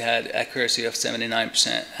performance. We had accuracy of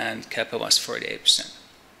 79% and kappa was 48%.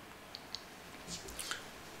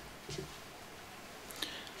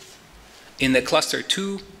 In the cluster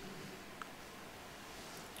 2,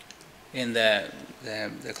 in the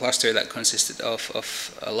cluster that consisted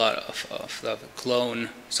of a lot of the clone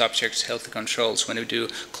subjects, healthy controls, when we do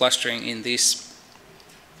clustering in this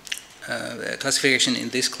classification in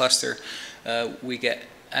this cluster, we get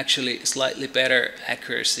actually slightly better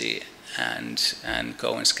accuracy, and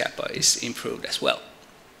Cohen's kappa is improved as well.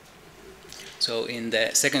 So in the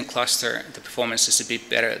second cluster, the performance is a bit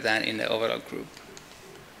better than in the overall group.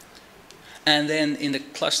 And then in the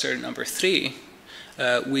cluster number 3,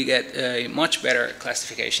 we get a much better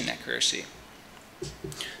classification accuracy.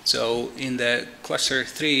 So in the cluster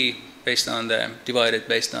 3, divided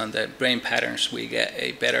based on the brain patterns, we get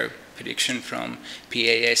a better prediction from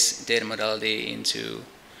PAS data modality into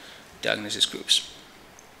diagnosis groups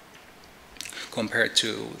compared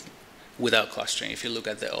to without clustering, if you look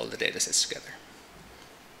at all the data sets together.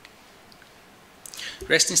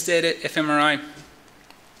 Resting state fMRI.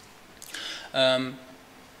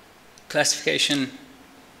 Classification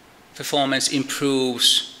performance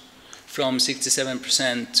improves from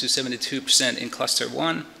 67% to 72% in cluster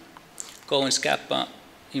 1. Cohen's kappa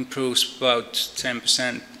improves about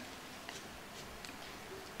 10%.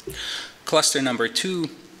 Cluster number 2,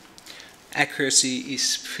 accuracy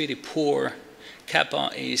is pretty poor. Kappa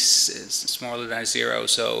is smaller than 0,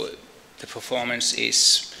 so the performance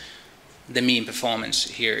is, the mean performance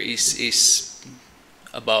here is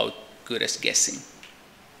about good as guessing.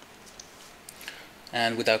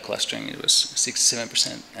 And without clustering, it was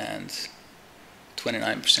 67% and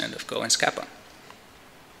 29% of Cohen's kappa.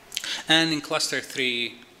 And in cluster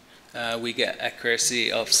 3, we get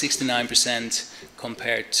accuracy of 69%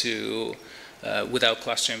 compared to without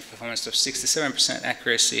clustering performance of 67%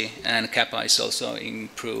 accuracy, and kappa is also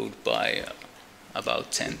improved by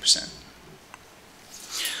about 10%.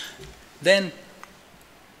 Then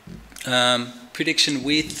prediction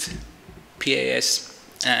with PAS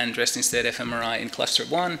and resting state fMRI in cluster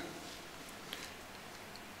 1.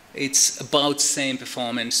 It's about same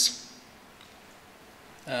performance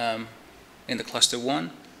in the cluster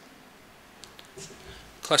 1.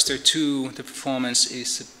 Cluster 2, the performance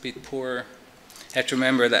is a bit poorer. You have to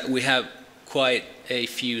remember that we have quite a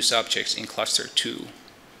few subjects in cluster 2.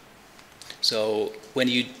 So when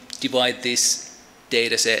you divide this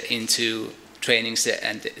data set into training set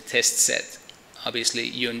and test set, obviously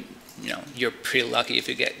you're pretty lucky if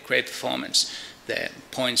you get great performance. The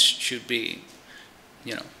points should be,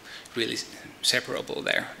 really separable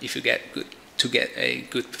there if you get a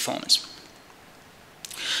good performance.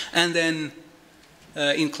 And then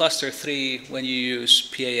in cluster 3, when you use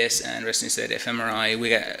PAS and resting state fMRI, we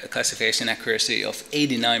get a classification accuracy of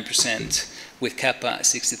 89% with kappa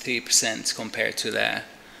 63% compared to the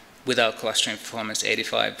without clustering performance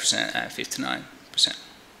 85% and 59%.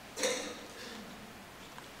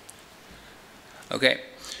 Okay,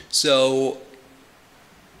 so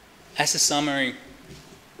as a summary,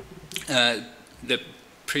 the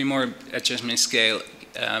pre-more adjustment scale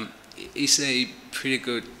is a pretty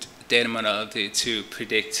good data modality to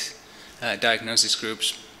predict diagnosis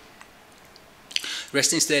groups.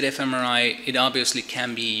 Resting state fMRI, it obviously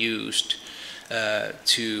can be used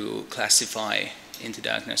to classify into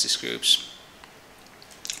diagnosis groups.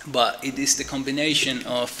 But it is the combination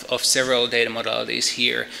of several data modalities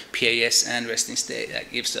here, PAS and resting state,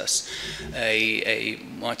 that gives us a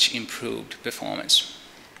much improved performance.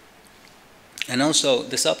 And also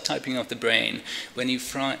the subtyping of the brain, when you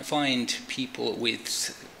find people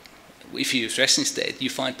with, if you use resting state, you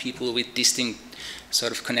find people with distinct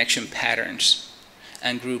sort of connection patterns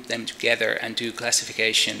and group them together and do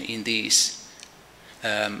classification in these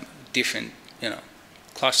different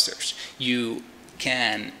clusters. You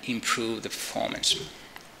can improve the performance.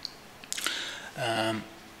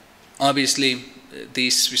 Obviously,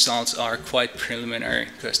 these results are quite preliminary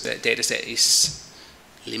because the data set is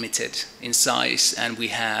limited in size, and we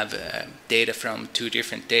have data from 2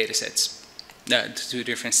 different data sets, 2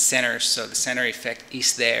 different centers, so the center effect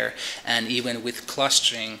is there, and even with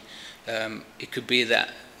clustering, it could be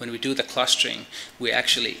that when we do the clustering, we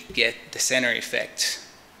actually get the center effect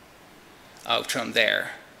out from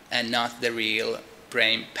there, and not the real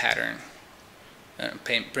brain pattern,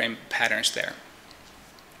 brain patterns there.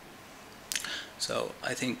 So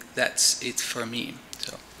I think that's it for me.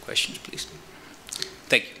 So questions, please.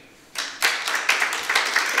 Thank you.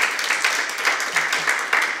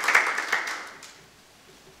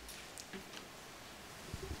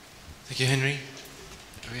 Thank you, Henry.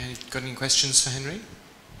 Have we got any questions for Henry?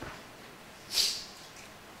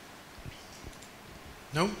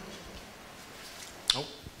 No? Oh.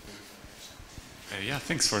 Yeah,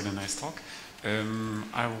 thanks for the nice talk.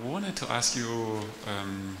 I wanted to ask you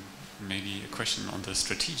maybe a question on the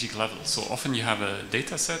strategic level. So often you have a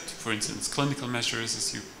data set, for instance, clinical measures,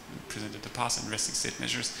 as you presented in the past, and resting state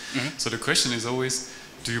measures. So the question is always,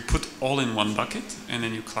 do you put all in one bucket and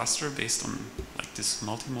then you cluster based on like this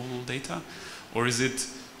multimodal data? Or is it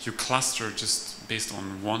you cluster just based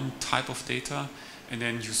on one type of data and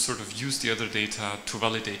then you sort of use the other data to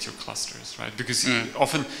validate your clusters, right? Because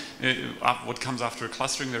often what comes after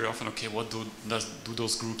clustering very often, okay, what do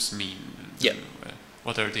those groups mean? Yeah.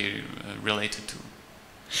 What are they related to?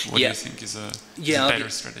 What do you think is a better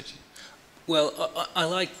strategy? Well, I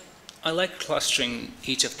like clustering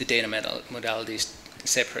each of the data modalities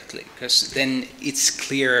separately, because then it's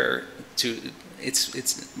clearer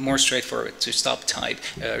it's more straightforward to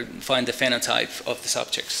find the phenotype of the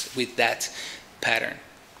subjects with that pattern.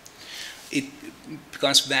 It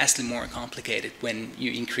becomes vastly more complicated when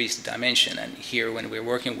you increase the dimension, and here when we're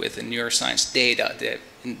working with the neuroscience data, the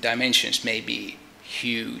dimensions may be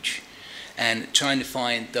huge, and trying to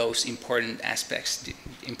find those important aspects, the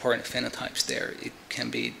important phenotypes there, it can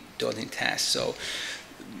be daunting task. So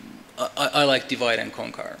I like divide and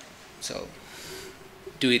conquer. So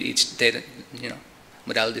do it each data,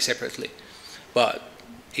 modality separately, but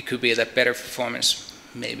it could be that better performance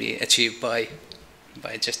may be achieved by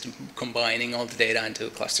just combining all the data into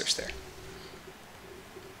clusters there.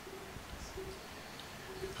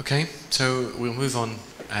 Okay, so we'll move on.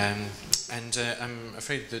 And I'm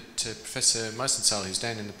afraid that Professor Meisenzahl, who's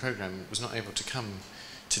down in the program, was not able to come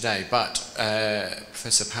today, but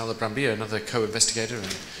Professor Paola Brambilla, another co-investigator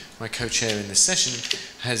and my co-chair in this session,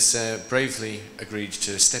 has bravely agreed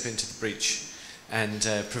to step into the breach and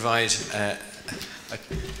provide an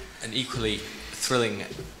equally thrilling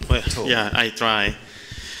talk. Yeah, I try.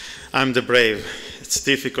 I'm the brave. It's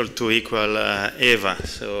difficult to equal Eva.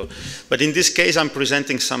 But in this case, I'm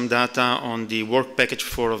presenting some data on the work package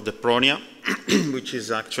 4 of the Pronia, which is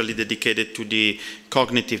actually dedicated to the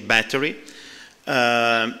cognitive battery.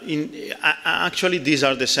 Actually, these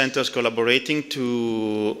are the centers collaborating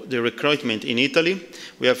to the recruitment in Italy.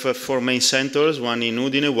 We have 4 main centers, one in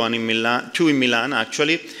Udine, one in Milan, 2 in Milan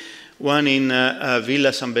actually, one in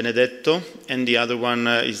Villa San Benedetto, and the other one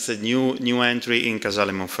is a new entry in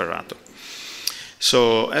Casale Monferrato.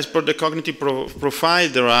 So as per the cognitive profile,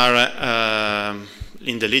 there are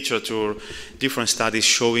in the literature different studies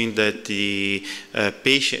showing that the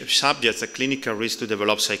subjects at clinical risk to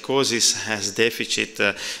develop psychosis has deficit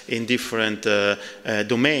in different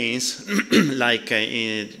domains, like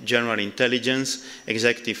in general intelligence,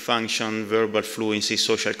 executive function, verbal fluency,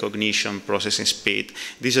 social cognition, processing speed.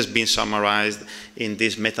 This has been summarized in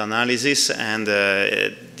this meta-analysis, and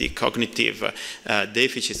the cognitive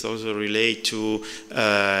deficits also relate to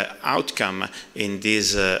outcome in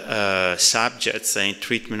these subjects in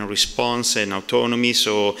treatment response and autonomy.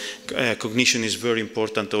 So cognition is very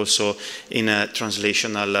important also in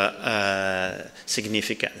translational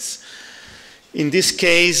significance. In this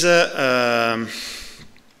case,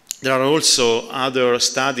 there are also other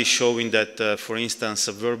studies showing that, for instance,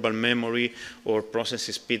 verbal memory or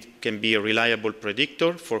processing speed can be a reliable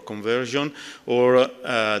predictor for conversion, or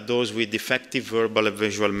those with defective verbal and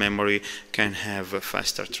visual memory can have a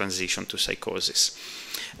faster transition to psychosis.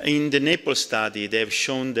 In the Naples study, they have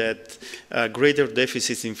shown that greater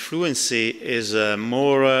deficits in fluency is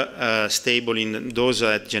more stable in those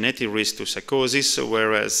at genetic risk to psychosis,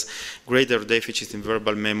 whereas greater deficits in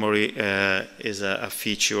verbal memory is a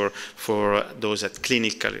feature for those at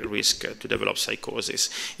clinical risk to develop psychosis.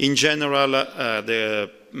 In general, the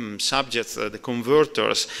subjects, the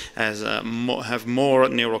converters, have more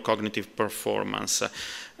neurocognitive performance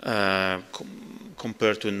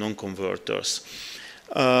compared to non-converters.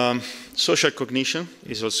 Social cognition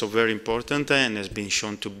is also very important and has been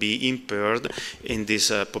shown to be impaired in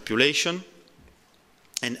this population.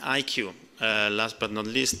 And IQ, last but not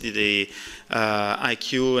least, the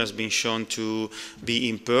IQ has been shown to be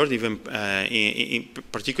impaired, even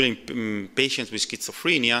particularly in patients with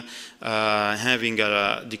schizophrenia, having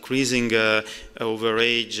a decreasing over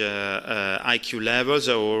age IQ levels,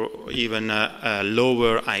 or even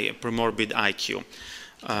lower premorbid IQ.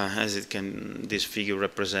 As it can, this figure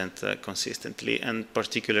represent consistently, and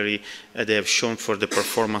particularly they have shown for the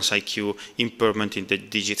performance IQ impairment in the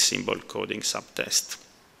digit symbol coding subtest.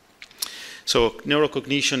 So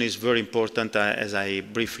neurocognition is very important, as I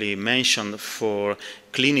briefly mentioned, for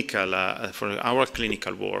clinical, for our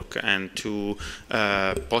clinical work, and to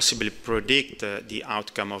possibly predict the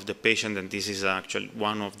outcome of the patient, and this is actually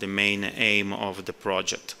one of the main aim of the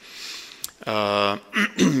project.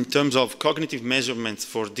 In terms of cognitive measurements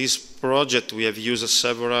for this project, we have used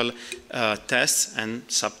several tests and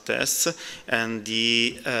subtests, and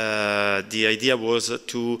the idea was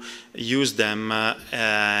to use them on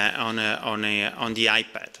the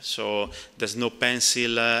iPad. So there's no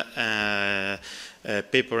pencil,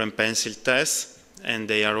 paper and pencil tests, and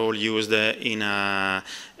they are all used in a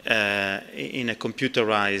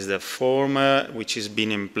computerized form, which is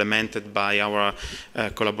being implemented by our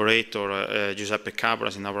collaborator Giuseppe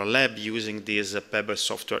Cabras in our lab using this Pebble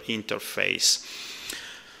software interface.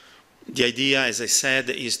 The idea, as I said,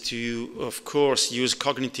 is to, of course, use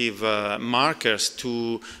cognitive markers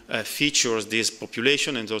to feature this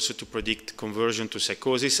population and also to predict conversion to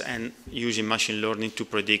psychosis, and using machine learning to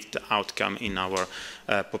predict outcome in our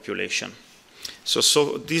population. So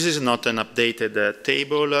this is not an updated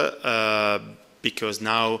table because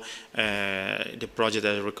now the project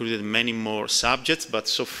has recruited many more subjects, but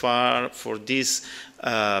so far for this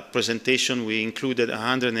presentation we included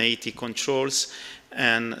 180 controls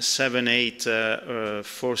and 7-8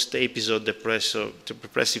 first episode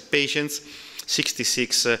depressive patients,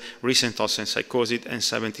 66 recent onset psychosis, and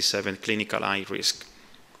 77 clinical high risk.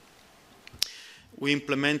 We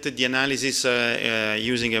implemented the analysis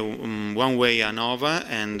using a one-way ANOVA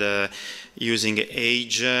and using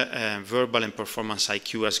age, verbal and performance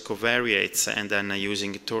IQ as covariates, and then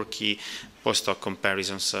using Turkey post-hoc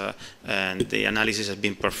comparisons. And the analysis has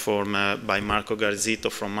been performed by Marco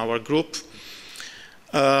Garzito from our group.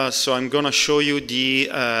 So I'm going to show you the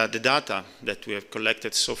data that we have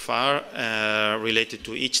collected so far related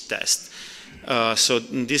to each test. So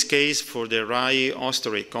in this case, for the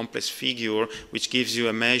Rye-Osterey complex figure, which gives you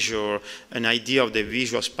a measure, an idea of the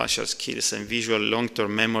visual spatial skills and visual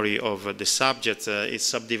long-term memory of the subject, it's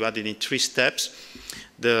subdivided in 3 steps.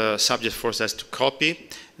 The subject first has to copy,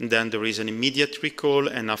 and then there is an immediate recall,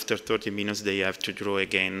 and after 30 minutes they have to draw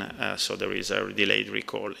again, so there is a delayed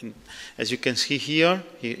recall. And as you can see here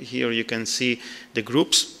you can see the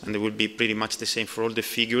groups, and they will be pretty much the same for all the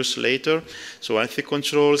figures later. So healthy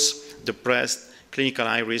controls, depressed, clinical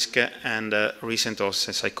high risk, and recent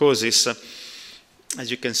onset psychosis. As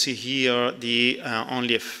you can see here, the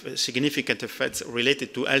only significant effects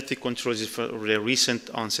related to healthy controls is for the recent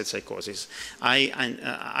onset psychosis.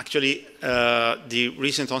 Actually, the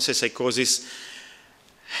recent onset psychosis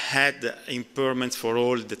had impairments for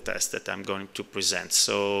all the tests that I'm going to present,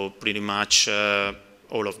 so pretty much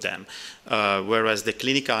all of them, whereas the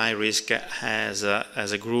clinical high risk has,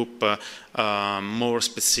 as a group, more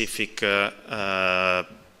specific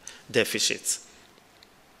deficits.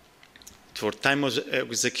 For time of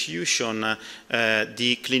execution,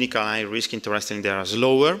 the clinical high risk, interestingly, there is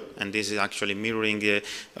lower, and this is actually mirroring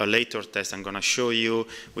a later test I'm going to show you,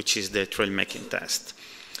 which is the trail-making test.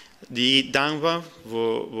 The DANVA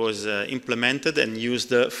was implemented and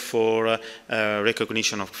used for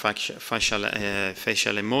recognition of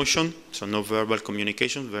facial emotion, so no verbal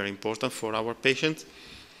communication, very important for our patients.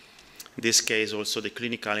 In this case, also the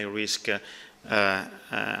clinical high risk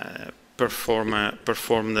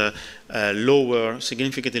performed lower,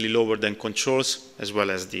 significantly lower than controls, as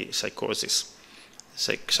well as the psychosis,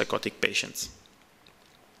 psychotic patients.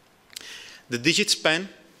 The digit span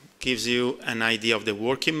gives you an idea of the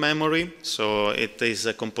working memory. So it is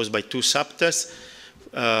composed by 2 subtests.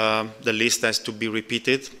 The list has to be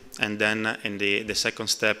repeated, and then in the second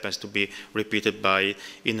step has to be repeated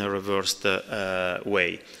in a reversed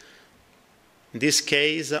way. In this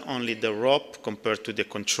case, only the ROP compared to the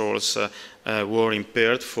controls were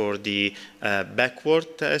impaired for the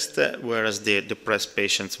backward test, whereas the depressed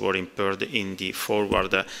patients were impaired in the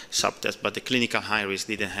forward subtest, but the clinical high risk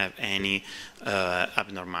didn't have any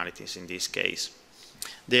abnormalities in this case.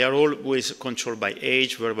 They are always controlled by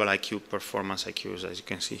age, verbal IQ, performance IQs, as you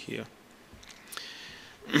can see here.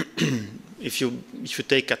 If you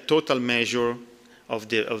take a total measure of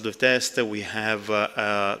the test, we have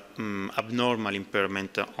abnormal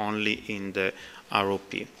impairment only in the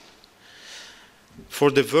ROP. For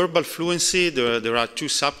the verbal fluency, there are 2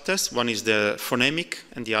 subtests. One is the phonemic,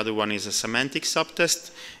 and the other one is a semantic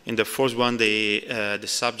subtest. In the first one, the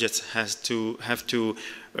subjects have to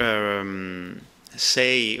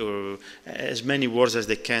say as many words as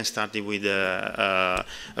they can, starting with a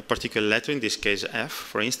particular letter, in this case F,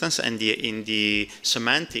 for instance, and in the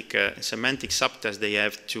semantic subtest, they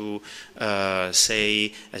have to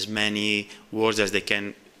say as many words as they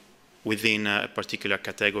can within a particular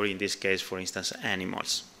category, in this case, for instance,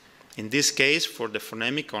 animals. In this case, for the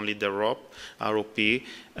phonemic, only the ROP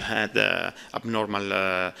had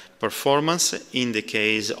abnormal performance. In the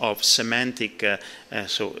case of semantic,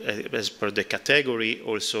 so as per the category,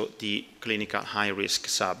 also the clinical high-risk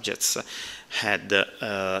subjects had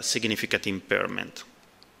significant impairment.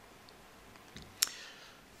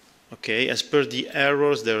 Okay, as per the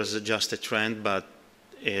errors, there is just a trend, but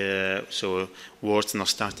so words not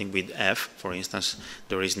starting with F, for instance,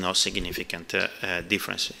 there is no significant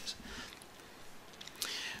differences.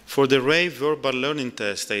 For the Ray verbal learning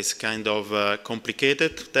test, it's kind of a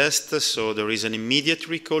complicated test. So there is an immediate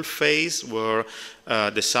recall phase where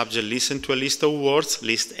the subject listens to a list of words,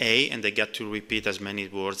 list A, and they get to repeat as many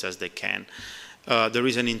words as they can. There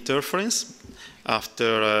is an interference.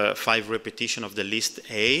 After 5 repetitions of the list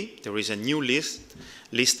A, there is a new list,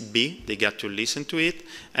 list B. They get to listen to it,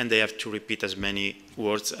 and they have to repeat as many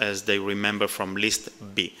words as they remember from list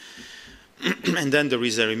B. And then there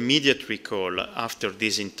is an immediate recall after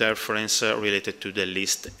this interference related to the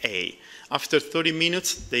list A. After 30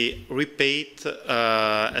 minutes, they repeat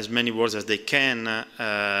as many words as they can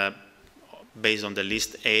based on the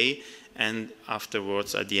list A, and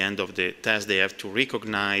afterwards, at the end of the test, they have to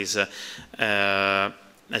recognize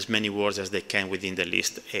as many words as they can within the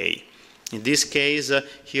list A. In this case,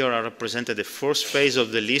 here are represented the first phase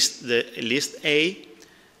of the list A.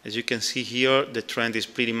 As you can see here, the trend is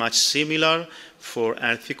pretty much similar for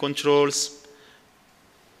healthy controls,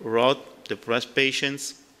 ROT, depressed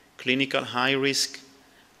patients, clinical high risk,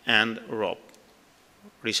 and ROP,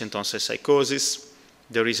 recent onset psychosis.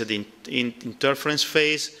 There is an interference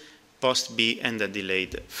phase, post-B, and a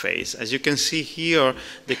delayed phase. As you can see here,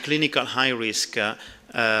 the clinical high risk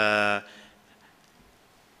have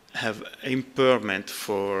impairment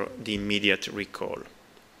for the immediate recall,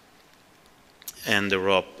 and the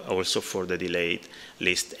ROP also for the delayed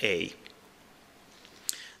list A.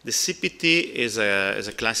 The CPT is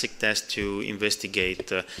a classic test to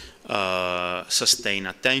investigate sustained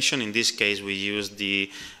attention. In this case, we use the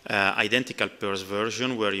identical pairs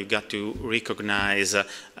version, where you got to recognize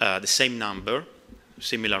the same number,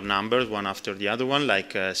 similar numbers, one after the other one,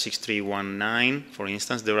 like 6319, for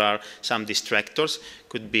instance. There are some distractors.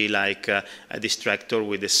 Could be like a distractor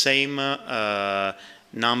with the same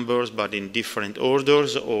numbers but in different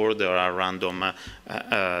orders, or there are random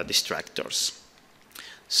distractors.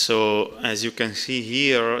 So as you can see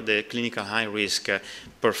here, the clinical high risk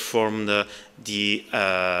performed the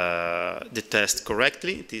test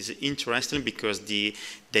correctly. It is interesting because they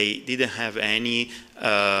didn't have any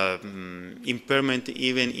impairment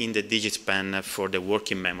even in the digit span for the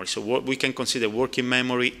working memory. So what we can consider working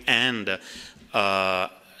memory and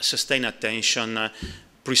sustained attention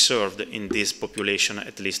preserved in this population,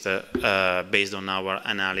 at least based on our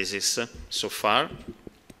analysis so far.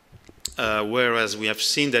 Whereas we have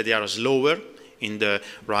seen that they are slower in the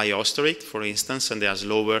Rye-Osterricht, for instance, and they are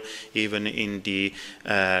slower even in the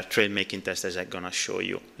trail-making test, as I'm going to show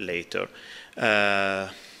you later.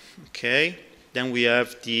 Okay, then we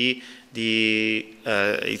have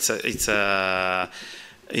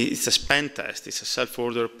it's a span test. It's a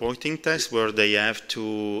self-order pointing test where they have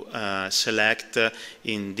to select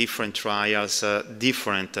in different trials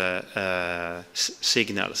different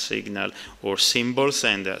signal or symbols,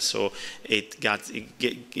 and so it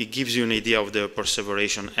gives you an idea of the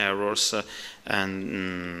perseveration errors.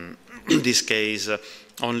 And in this case,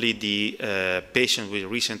 only the patient with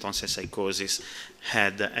recent onset psychosis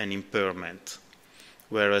had an impairment,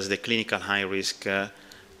 whereas the clinical high risk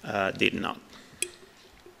did not.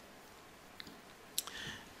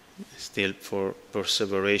 Still for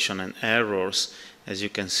perseveration and errors, as you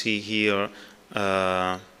can see here,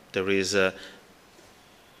 there is an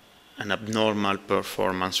abnormal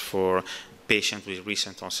performance for patients with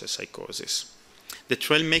recent onset psychosis. The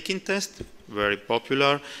trail making test, very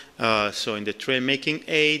popular. So in the trail making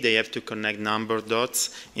A, they have to connect number dots.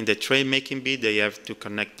 In the trail making B, they have to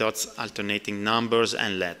connect dots alternating numbers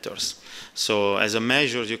and letters. So as a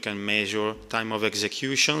measure, you can measure time of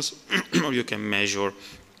executions, or you can measure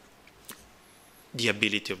the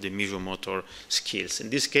ability of the visuomotor skills. In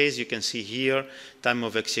this case, you can see here time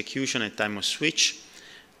of execution and time of switch.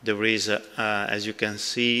 There is, as you can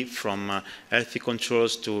see, from healthy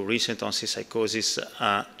controls to recent onset psychosis,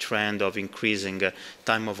 a trend of increasing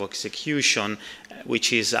time of execution,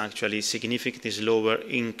 which is actually significantly lower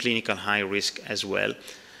in clinical high risk as well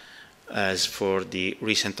as for the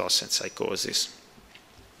recent onset psychosis.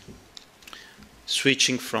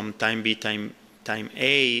 Switching from time B, time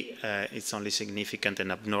A, it's only significant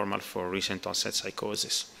and abnormal for recent onset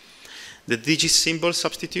psychosis. The digit symbol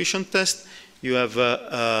substitution test, you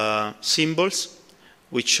have symbols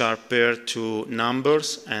which are paired to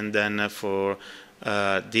numbers, and then for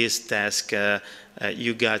this task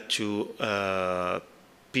you got to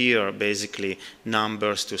pair basically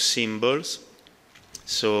numbers to symbols.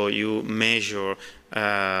 So you measure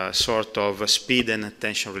sort of speed and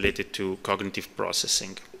attention related to cognitive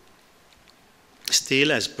processing.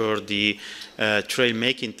 Still, as per the trail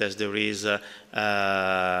making test, there is a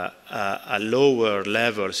lower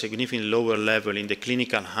level, significantly lower level in the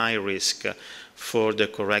clinical high risk for the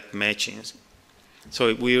correct matchings.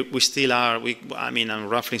 So we still are, I mean,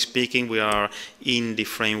 roughly speaking, we are in the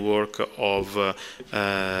framework of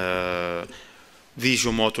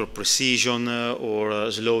visual motor precision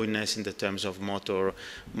or slowness in the terms of motor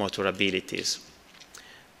abilities.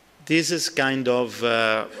 This is kind of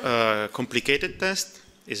a complicated test.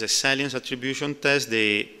 It's a salience attribution test.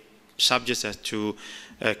 The subjects have to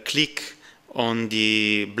click on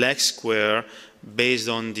the black square based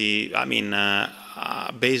on the,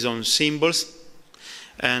 based on symbols,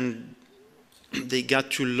 and they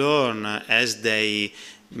got to learn as they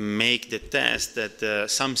make the test that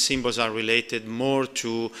some symbols are related more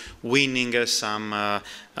to winning some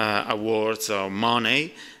awards or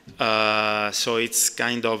money. So it's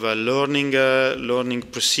kind of a learning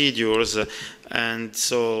procedures, and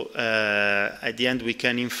so at the end we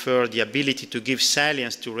can infer the ability to give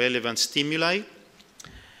salience to relevant stimuli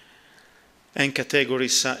and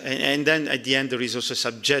categories, and then at the end there is also a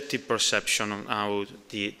subjective perception on how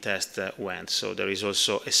the test went. So there is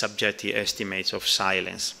also a subjective estimate of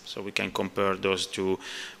silence, so we can compare those two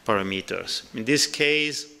parameters. In this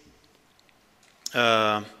case,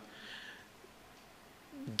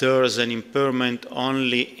 there's an impairment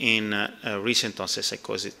only in recent onset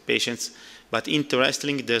psychosis patients, but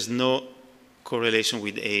interestingly, there's no correlation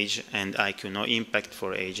with age and IQ, no impact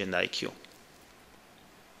for age and IQ.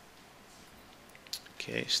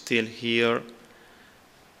 Okay, still here,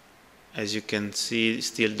 as you can see,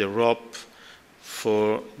 still the ROP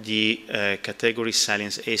for the category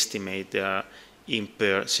salience estimate, they are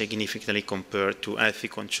impaired significantly compared to healthy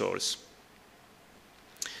controls.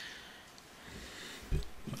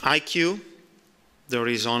 IQ, there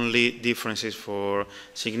is only differences for,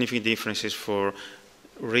 significant differences for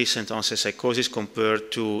recent onset psychosis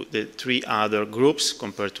compared to the three other groups,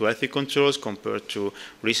 compared to healthy controls, compared to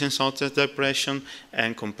recent onset depression,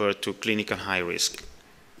 and compared to clinical high risk.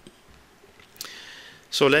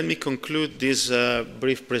 So let me conclude this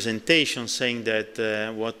brief presentation saying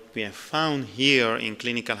that what we have found here in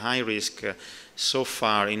clinical high risk so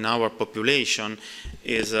far in our population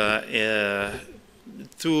is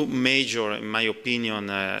two major, in my opinion,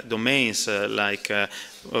 domains like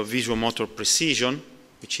visual motor precision,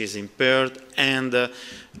 which is impaired, and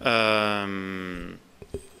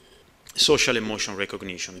social emotion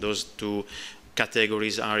recognition. Those two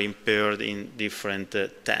categories are impaired in different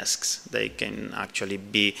tasks. They can actually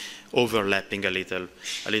be overlapping a little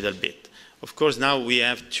bit. Of course, now we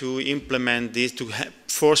have to implement this to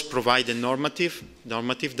first provide the normative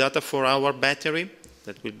data for our battery.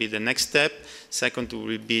 That will be the next step. Second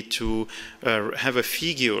will be to have a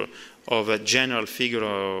figure of a general figure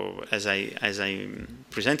of, as I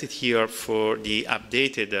presented here for the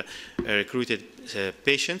updated recruited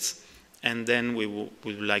patients, and then we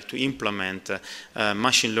would like to implement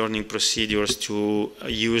machine learning procedures to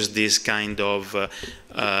use this kind of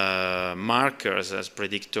markers as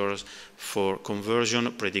predictors for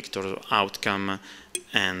conversion, predictors of outcome,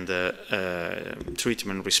 and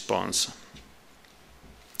treatment response.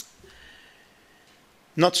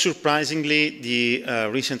 Not surprisingly, the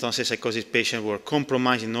recent onset psychosis patients were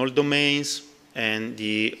compromised in all domains, and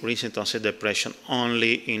the recent onset depression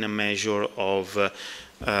only in a measure of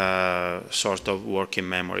sort of working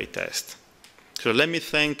memory test. So let me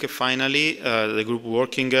thank finally the group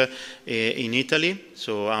working in Italy.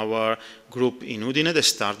 So our group in Udine that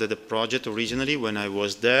started the project originally when I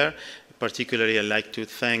was there. Particularly, I'd like to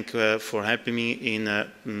thank for helping me in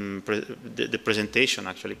the presentation,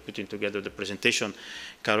 actually putting together the presentation,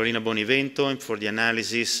 Carolina Bonivento, and for the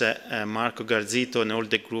analysis, Marco Garzito, and all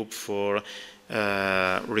the group for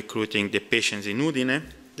recruiting the patients in Udine.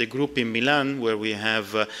 The group in Milan, where we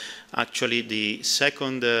have actually the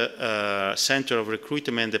second center of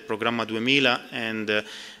recruitment, the Programma 2000, and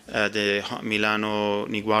the Milano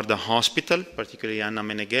Niguarda Hospital, particularly Anna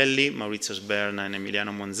Meneghelli, Maurizio Sberna, and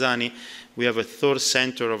Emiliano Monzani. We have a third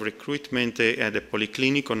center of recruitment at the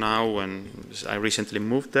Policlinico now, and I recently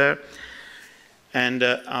moved there. And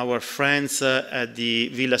our friends at the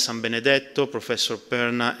Villa San Benedetto, Professor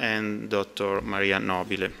Perna and Dr. Maria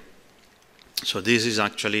Nobile. So this is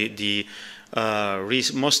actually the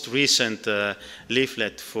most recent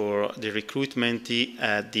leaflet for the recruitment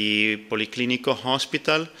at the Policlinico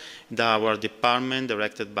Hospital, our department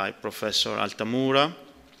directed by Professor Altamura.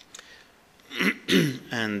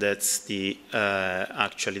 And that's the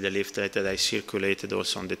actually the leaflet that I circulated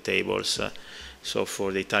also on the tables. So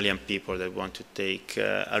for the Italian people that want to take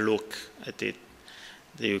a look at it,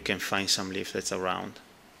 you can find some leaflets around.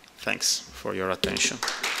 Thanks for your attention.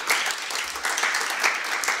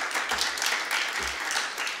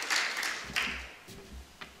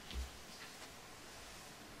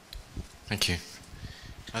 Thank you.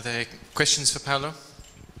 Are there questions for Paolo?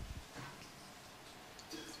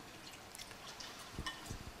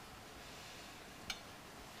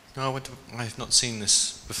 No, I have not seen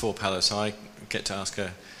this before, Paolo, so I get to ask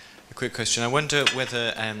a quick question. I wonder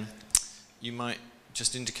whether you might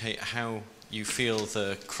just indicate how you feel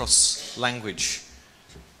the cross-language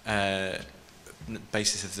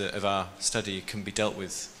basis of our study can be dealt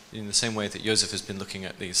with in the same way that Joseph has been looking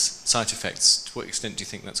at these side effects. To what extent do you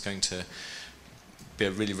think that's going to be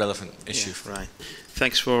a really relevant issue? Yeah, right.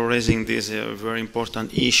 Thanks for raising this very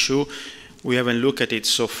important issue. We haven't looked at it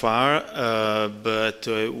so far, but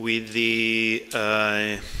with the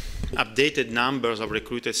updated numbers of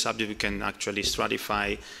recruited subjects, we can actually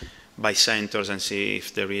stratify by centers and see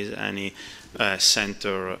if there is any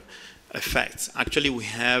center effects. Actually, we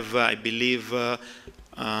have, I believe,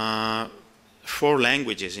 4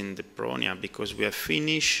 languages in the Pronia, because we have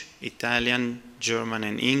Finnish, Italian, German,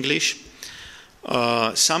 and English.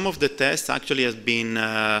 Some of the tests actually has been,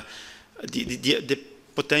 the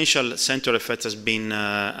potential center effect has been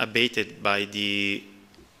abated by the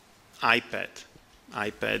iPad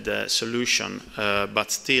solution,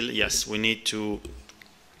 but still, yes, we need to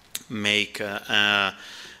make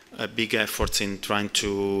big efforts in trying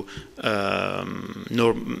to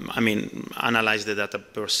analyze the data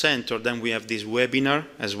per center. Then we have this webinar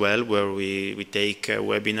as well, where we take a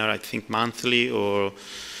webinar, I think monthly or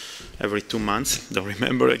every 2 months, don't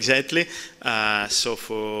remember exactly. So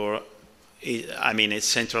for, it's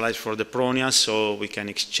centralized for the Pronia, so we can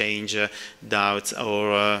exchange doubts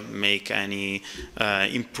or make any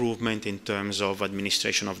improvement in terms of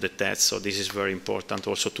administration of the test. So this is very important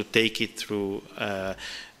also to take it through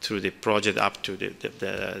the project up to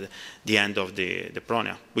the end of the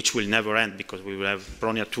Pronia, which will never end because we will have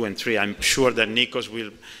Pronia 2 and 3. I'm sure that Nikos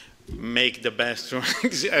will make the best to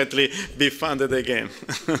exactly be funded again.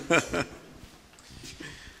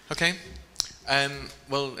 Okay.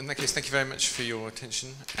 Well, in that case, thank you very much for your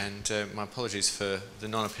attention, and my apologies for the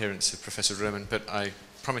non-appearance of Professor Roman, but I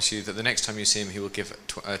promise you that the next time you see him, he will give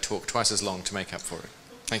a talk twice as long to make up for it.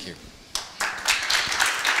 Thank you.